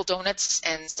apple donuts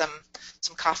and some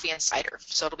coffee and cider.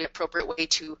 So it'll be an appropriate way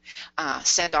to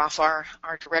send off our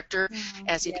director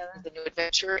as he begins the new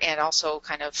adventure, and also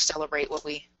kind of celebrate what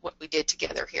we did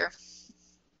together here.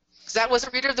 So that was a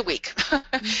Reader of the Week.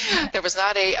 There was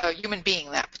not a human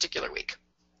being that particular week.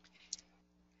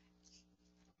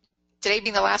 Today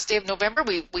being the last day of November,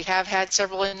 we have had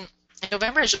several in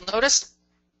November. As you'll notice,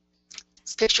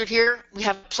 it's pictured here. We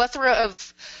have a plethora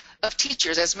of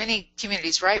teachers, as many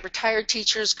communities, right? Retired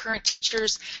teachers, current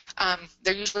teachers.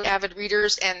 They're usually avid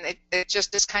readers, and it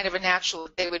just is kind of a natural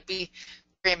that they would be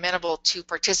very amenable to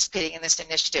participating in this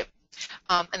initiative.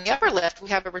 In the upper left, we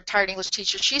have a retired English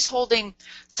teacher. She's holding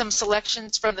some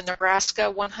selections from the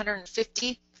Nebraska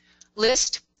 150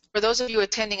 list. For those of you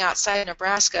attending outside of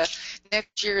Nebraska,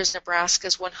 next year is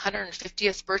Nebraska's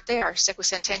 150th birthday, our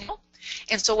sesquicentennial.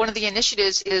 And so one of the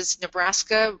initiatives is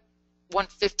Nebraska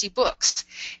 150 books.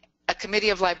 A committee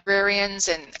of librarians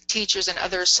and teachers and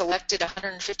others selected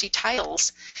 150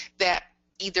 titles that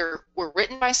either were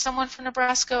written by someone from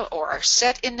Nebraska or are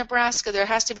set in Nebraska. There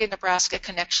has to be a Nebraska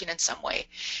connection in some way.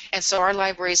 And so our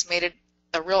libraries made it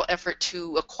a real effort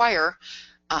to acquire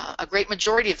a great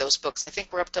majority of those books. I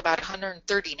think we're up to about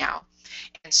 130 now.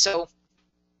 And so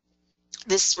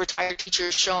this retired teacher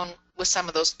is shown with some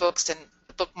of those books, and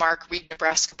the bookmark, Read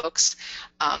Nebraska Books.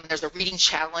 There's a reading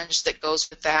challenge that goes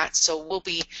with that, so we'll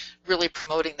be really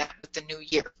promoting that with the new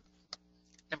year.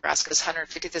 Nebraska's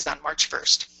 150th is on March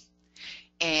 1st.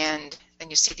 And then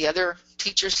you see the other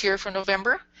teachers here for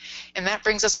November, and that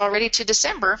brings us already to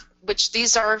December, which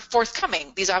these are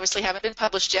forthcoming. These obviously haven't been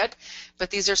published yet, but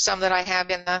these are some that I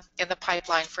have in the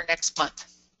pipeline for next month.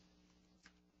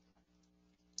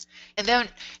 And then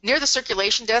near the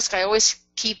circulation desk, I always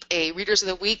keep a Readers of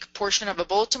the Week portion of a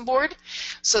bulletin board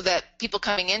so that people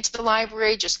coming into the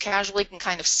library just casually can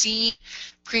kind of see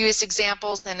previous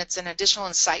examples, and it's an additional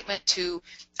incitement to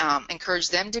encourage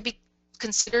them to be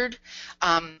considered.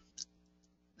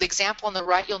 The example on the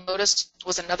right, you'll notice,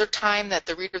 was another time that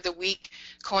the Reader of the Week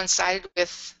coincided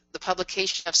with the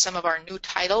publication of some of our new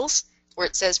titles, where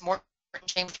it says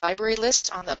Morton-James Library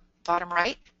List on the bottom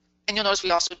right. And you'll notice we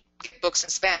also get books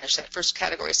in Spanish. That first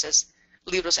category says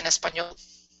Libros en Español.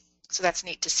 So that's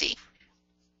neat to see.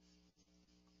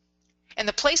 And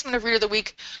the placement of Reader of the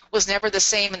Week was never the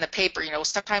same in the paper. You know,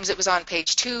 sometimes it was on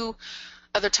page 2,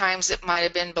 other times it might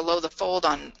have been below the fold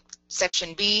on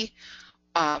section B.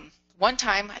 One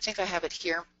time, I think I have it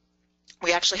here,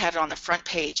 we actually had it on the front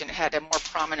page, and it had a more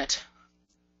prominent.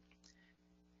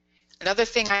 Another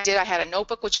thing I did, I had a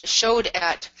notebook which I showed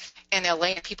at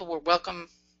NLA, and people were welcome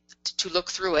to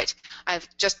look through it. I've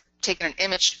just taken an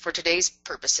image for today's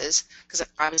purposes, because I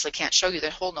obviously can't show you the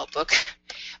whole notebook,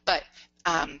 but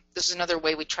this is another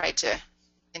way we tried to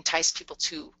entice people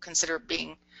to consider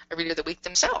being a Reader of the Week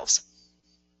themselves.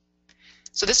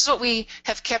 So this is what we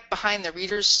have kept behind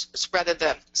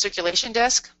the circulation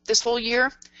desk this whole year.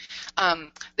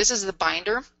 This is the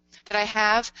binder that I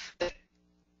have that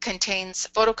contains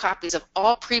photocopies of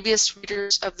all previous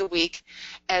Readers of the Week,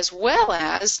 as well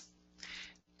as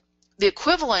the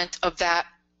equivalent of that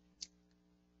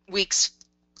week's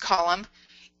column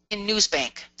in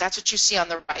Newsbank. That's what you see on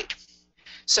the right.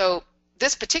 So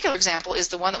this particular example is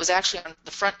the one that was actually on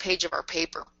the front page of our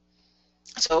paper.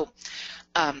 So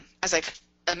as I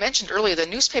mentioned earlier, the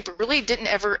newspaper really didn't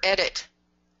ever edit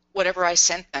whatever I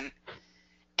sent them.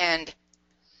 And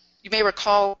you may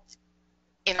recall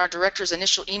in our director's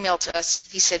initial email to us,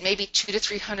 he said maybe 200 to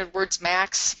 300 words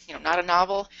max, you know, not a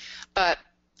novel. But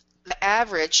the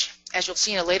average, as you'll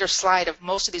see in a later slide, of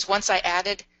most of these, once I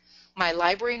added my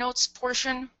library notes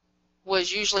portion,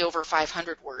 was usually over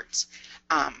 500 words.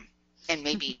 And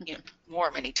maybe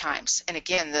more many times. And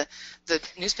again, the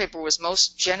newspaper was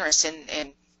most generous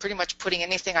in pretty much putting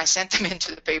anything I sent them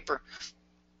into the paper.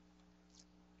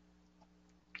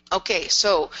 Okay,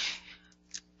 so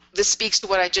this speaks to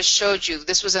what I just showed you.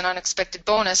 This was an unexpected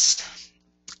bonus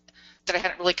that I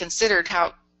hadn't really considered,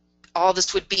 how all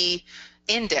this would be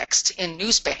indexed in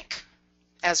Newsbank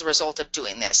as a result of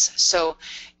doing this. So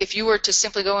if you were to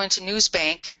simply go into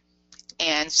Newsbank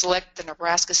and select the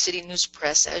Nebraska City News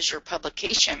Press as your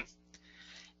publication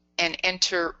and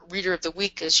enter Reader of the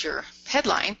Week as your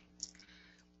headline,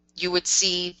 you would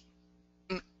see,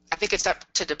 I think it's up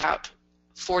to about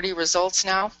 40 results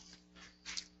now.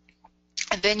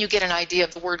 And then you get an idea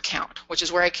of the word count, which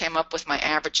is where I came up with my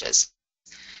averages,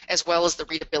 as well as the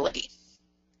readability.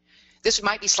 This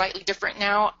might be slightly different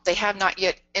now. They have not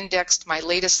yet indexed my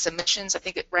latest submissions. I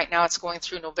think right now it's going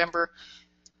through November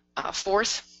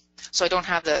 4th, so I don't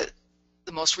have the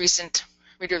most recent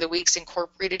Reader of the Weeks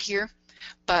incorporated here,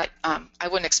 but I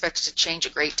wouldn't expect it to change a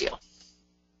great deal.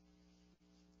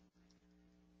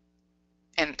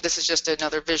 And this is just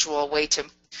another visual way to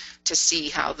see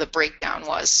how the breakdown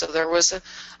was. So there was a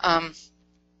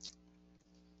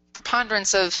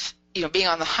preponderance of being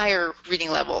on the higher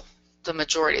reading level, the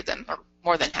majority of them, or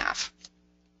more than half.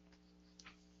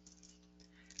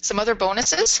 Some other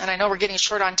bonuses, and I know we're getting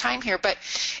short on time here, but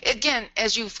again,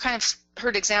 as you've kind of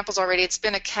heard examples already, it's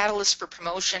been a catalyst for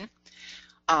promotion.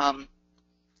 I think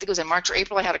it was in March or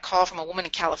April, I had a call from a woman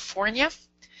in California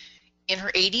in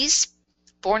her 80s,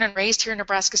 born and raised here in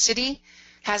Nebraska City,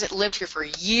 hasn't lived here for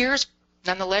years.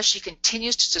 Nonetheless, she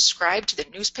continues to subscribe to the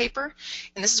newspaper.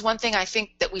 And this is one thing I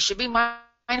think that we should be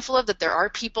mindful of, that there are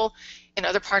people in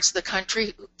other parts of the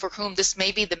country for whom this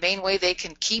may be the main way they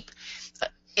can keep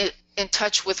in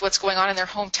touch with what's going on in their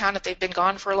hometown if they've been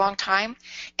gone for a long time.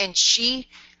 And she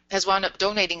has wound up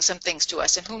donating some things to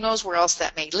us, and who knows where else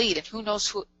that may lead, and who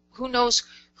knows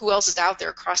who else is out there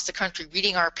across the country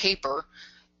reading our paper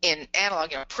in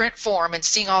analog, print form, and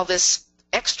seeing all this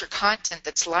extra content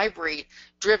that's library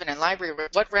driven and library.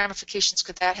 What ramifications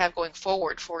could that have going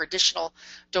forward for additional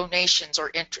donations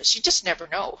or interest? You just never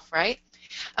know, right?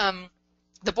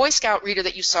 The Boy Scout reader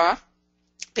that you saw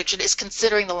pictured is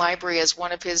considering the library as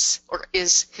one of his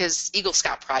Eagle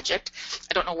Scout project.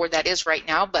 I don't know where that is right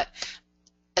now, but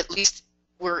at least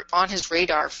we're on his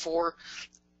radar for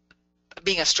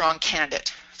being a strong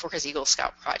candidate for his Eagle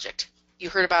Scout project. You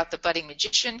heard about the budding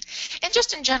magician, and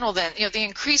just in general then, the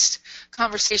increased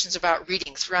conversations about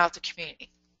reading throughout the community.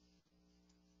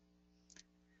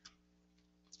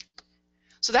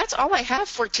 So that's all I have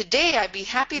for today. I'd be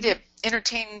happy to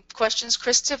entertain questions,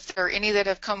 Krista, if there are any that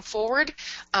have come forward.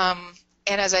 And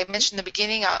as I mentioned in the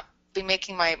beginning, I'll be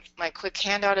making my quick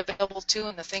handout available too,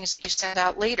 and the things that you send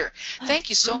out later. Thank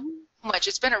you so much.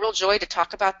 It's been a real joy to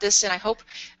talk about this, and I hope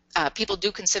people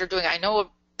do consider doing it. I know of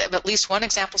at least one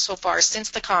example so far since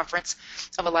the conference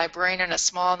of a librarian in a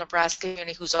small Nebraska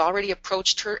community who's already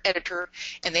approached her editor,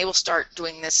 and they will start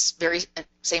doing this very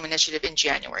same initiative in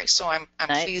January. So I'm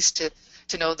Nice. pleased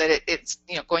to know that it's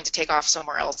going to take off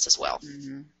somewhere else as well.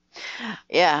 Mm-hmm.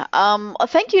 Yeah. Well,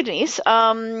 thank you, Denise.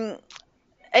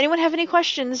 Anyone have any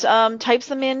questions? Type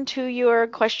them into your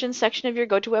questions section of your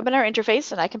GoToWebinar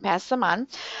interface, and I can pass them on.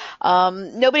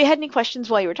 Nobody had any questions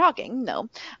while you were talking, no,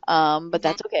 but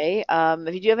that's okay.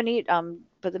 If you do have any,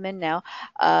 put them in now.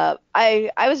 I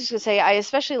was just going to say, I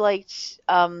especially liked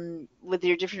with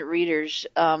your different readers,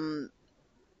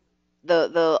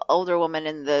 the older woman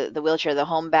in the wheelchair, the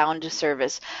homebound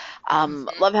service.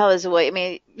 Love how there's a way. I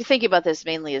mean, thinking about this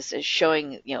mainly as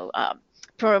showing,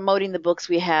 promoting the books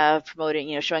we have,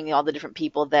 promoting, showing all the different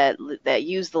people that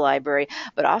use the library,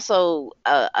 but also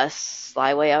a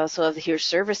sly way also of here's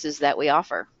services that we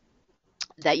offer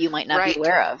that you might not be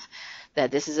aware of.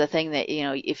 That this is a thing that,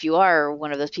 if you are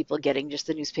one of those people getting just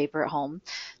the newspaper at home,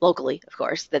 locally, of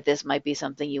course, that this might be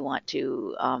something you want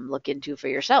to look into for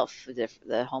yourself,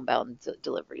 the homebound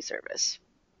delivery service.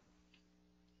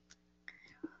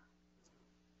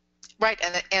 Right,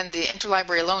 and the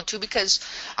interlibrary loan too, because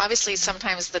obviously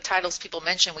sometimes the titles people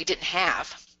mention we didn't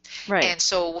have. Right. And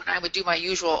so when I would do my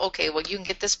usual, okay, well, you can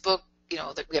get this book,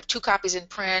 that we have 2 copies in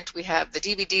print, we have the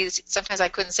DVDs. Sometimes I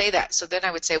couldn't say that. So then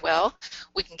I would say, well,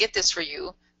 we can get this for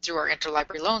you through our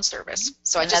interlibrary loan service.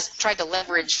 So I just tried to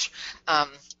leverage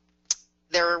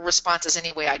their responses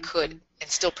any way I could and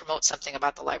still promote something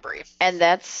about the library. And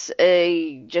that's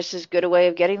just as good a way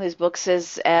of getting these books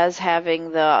as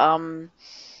having the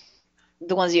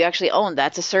ones you actually own.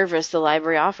 That's a service the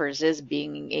library offers, is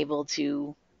being able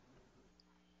to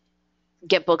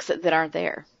get books that aren't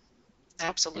there.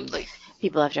 Absolutely. And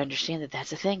people have to understand that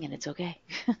that's a thing, and it's okay.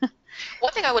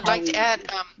 One thing I would like to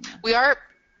add,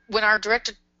 when our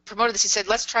director promoted this, he said,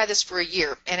 let's try this for a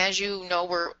year. And as you know,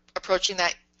 we're approaching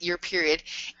that year period,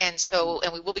 and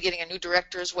we will be getting a new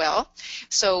director as well.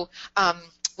 So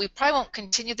we probably won't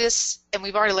continue this, and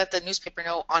we've already let the newspaper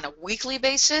know, on a weekly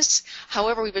basis.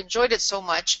 However, we've enjoyed it so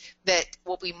much that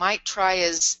what we might try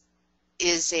is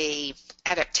a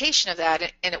adaptation of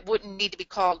that, and it wouldn't need to be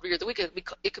called Reader of the Week.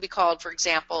 It could be called, for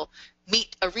example,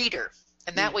 Meet a Reader,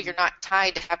 and that way you're not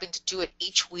tied to having to do it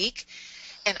each week.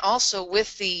 And also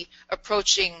with the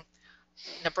approaching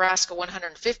Nebraska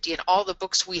 150 and all the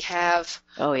books we have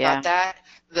about that,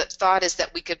 the thought is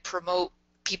that we could promote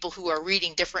people who are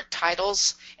reading different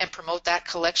titles and promote that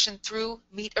collection through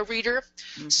Meet a Reader.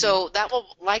 Mm-hmm. So that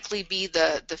will likely be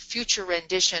the future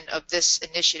rendition of this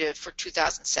initiative for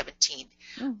 2017.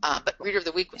 But Reader of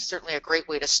the Week was certainly a great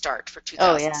way to start for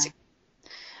 2016.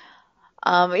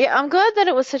 Yeah, I'm glad that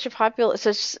it was such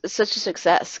a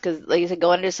success because, like you said,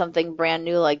 going into something brand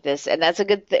new like this, and that's a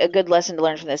good lesson to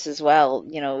learn from this as well.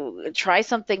 You know, try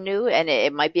something new, and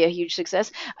it might be a huge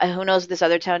success. Who knows this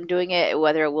other town doing it,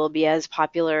 whether it will be as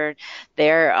popular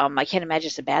there. I can't imagine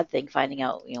it's a bad thing finding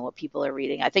out, you know, what people are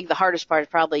reading. I think the hardest part is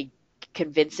probably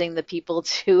convincing the people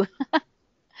to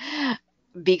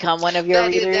become one of your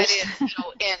readers. That is, you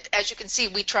know, and as you can see,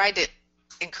 we tried to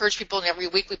encourage people, and every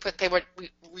week we put paper.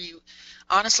 We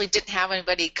honestly didn't have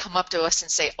anybody come up to us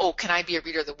and say, "Oh, can I be a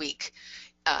Reader of the Week?"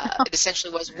 It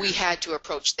essentially was we had to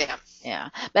approach them. Yeah,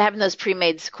 but having those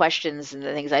pre-made questions and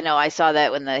the things, I know I saw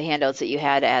that when the handouts that you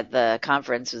had at the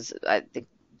conference was, I think,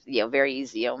 you know, very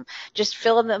easy. Just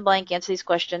fill in the blank, answer these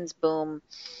questions, boom.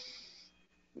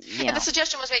 And the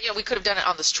suggestion was made, you know, we could have done it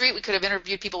on the street, we could have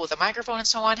interviewed people with a microphone and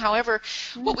so on. However,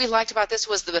 what we liked about this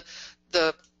was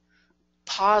the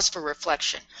pause for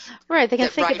reflection. Right, they can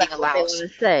think about what they want to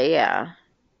say, yeah.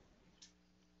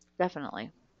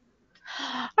 Definitely.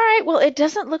 All right, well, it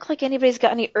doesn't look like anybody's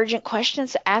got any urgent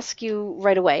questions to ask you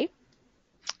right away.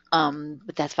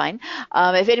 But that's fine.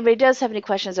 If anybody does have any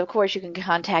questions, of course, you can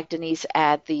contact Denise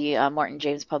at the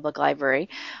Morton-James Public Library,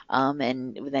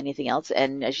 and with anything else.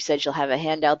 And as you said, she'll have a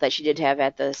handout that she did have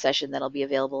at the session that'll be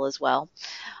available as well.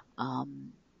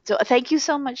 So thank you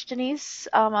so much, Denise.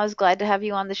 I was glad to have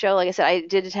you on the show. Like I said, I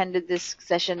did attend this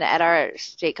session at our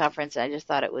state conference, and I just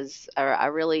thought it was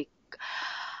a really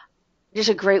just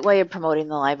a great way of promoting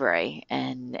the library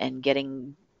and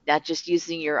getting, not just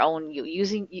using your own,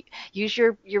 use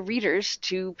your readers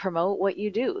to promote what you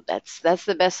do. That's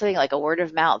the best thing, like a word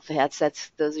of mouth.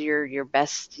 Those are your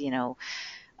best, you know,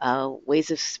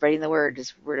 ways of spreading the word,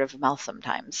 is word of mouth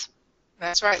sometimes.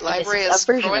 That's right. Library is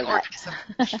growing organism.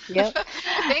 Yep.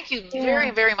 Thank you very,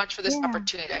 very much for this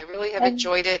opportunity. I really have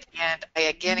enjoyed it, and I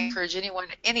again encourage anyone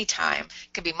at any time,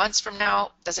 it can be months from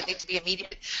now, doesn't need to be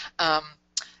immediate,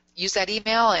 use that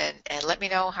email and let me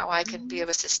know how I can be of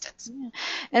assistance. Yeah.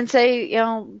 And say, you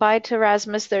know, bye to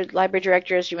Rasmus, their library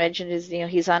director, as you mentioned, is, you know,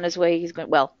 he's on his way. He's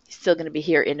still going to be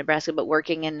here in Nebraska, but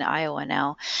working in Iowa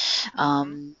now.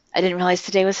 I didn't realize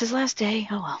today was his last day.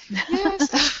 Oh well. Yes.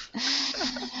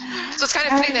 So it's kind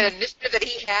of fitting that initiative that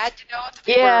he had,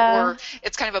 you know, where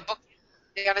it's kind of a book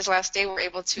on his last day, we're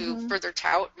able to further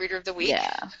tout Reader of the Week.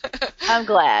 Yeah, I'm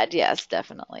glad. Yes,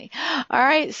 definitely. All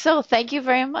right, so thank you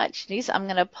very much, Denise. I'm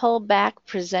going to pull back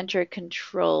presenter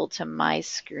control to my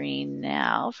screen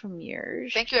now from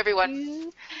yours. Thank you,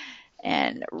 everyone.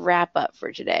 And wrap up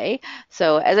for today.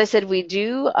 So as I said, we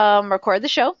do record the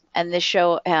show, and this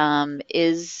show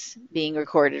is being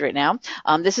recorded right now.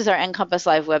 This is our NCompass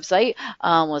Live website.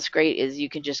 What's great is you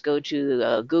can just go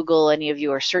to Google, any of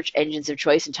your search engines of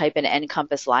choice, and type in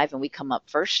NCompass Live, and we come up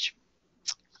first.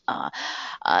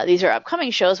 These are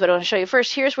upcoming shows, but I want to show you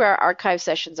first. Here's where our archive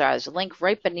sessions are. There's a link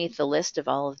right beneath the list of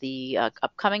all of the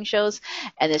upcoming shows,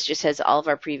 and this just has all of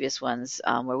our previous ones,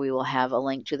 where we will have a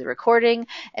link to the recording,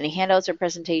 any handouts or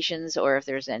presentations, or if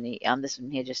there's any. This one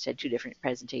here just had two different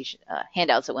presentation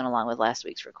handouts that went along with last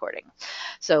week's recording.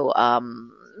 So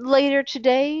later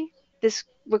today, this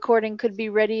recording could be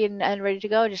ready and ready to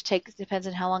go. It just depends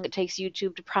on how long it takes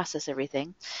YouTube to process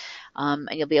everything. And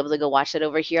you'll be able to go watch that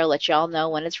over here. I'll let you all know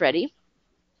when it's ready.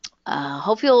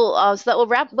 Hope you'll, so that we'll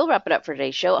wrap it up for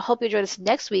today's show. I hope you join us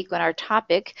next week when our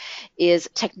topic is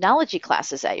technology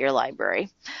classes at your library.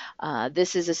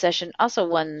 This is a session, also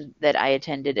one that I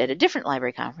attended at a different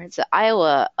library conference, the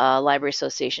Iowa Library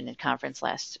Association conference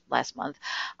last month.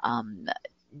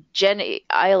 Jen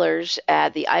Eilers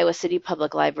at the Iowa City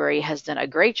Public Library has done a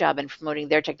great job in promoting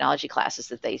their technology classes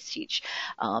that they teach.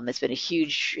 It's been a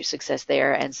huge success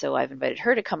there, and so I've invited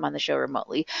her to come on the show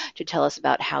remotely to tell us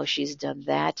about how she's done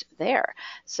that there.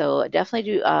 So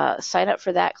definitely do sign up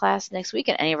for that class next week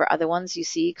and any of our other ones you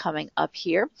see coming up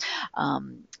here.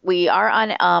 We are on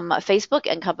Facebook,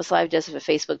 and NCompass Live does have a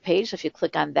Facebook page, so if you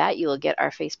click on that, you will get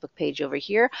our Facebook page over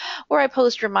here, where I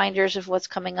post reminders of what's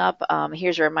coming up.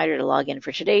 Here's a reminder to log in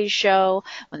for today's show.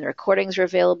 When the recordings are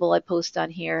available, I post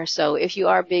on here. So if you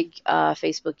are a big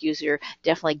Facebook user,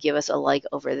 definitely give us a like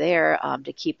over there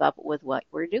to keep up with what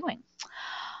we're doing.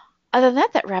 Other than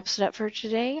that, that wraps it up for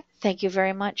today. Thank you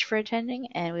very much for attending,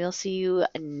 and we'll see you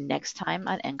next time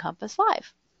on NCompass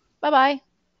Live. Bye-bye.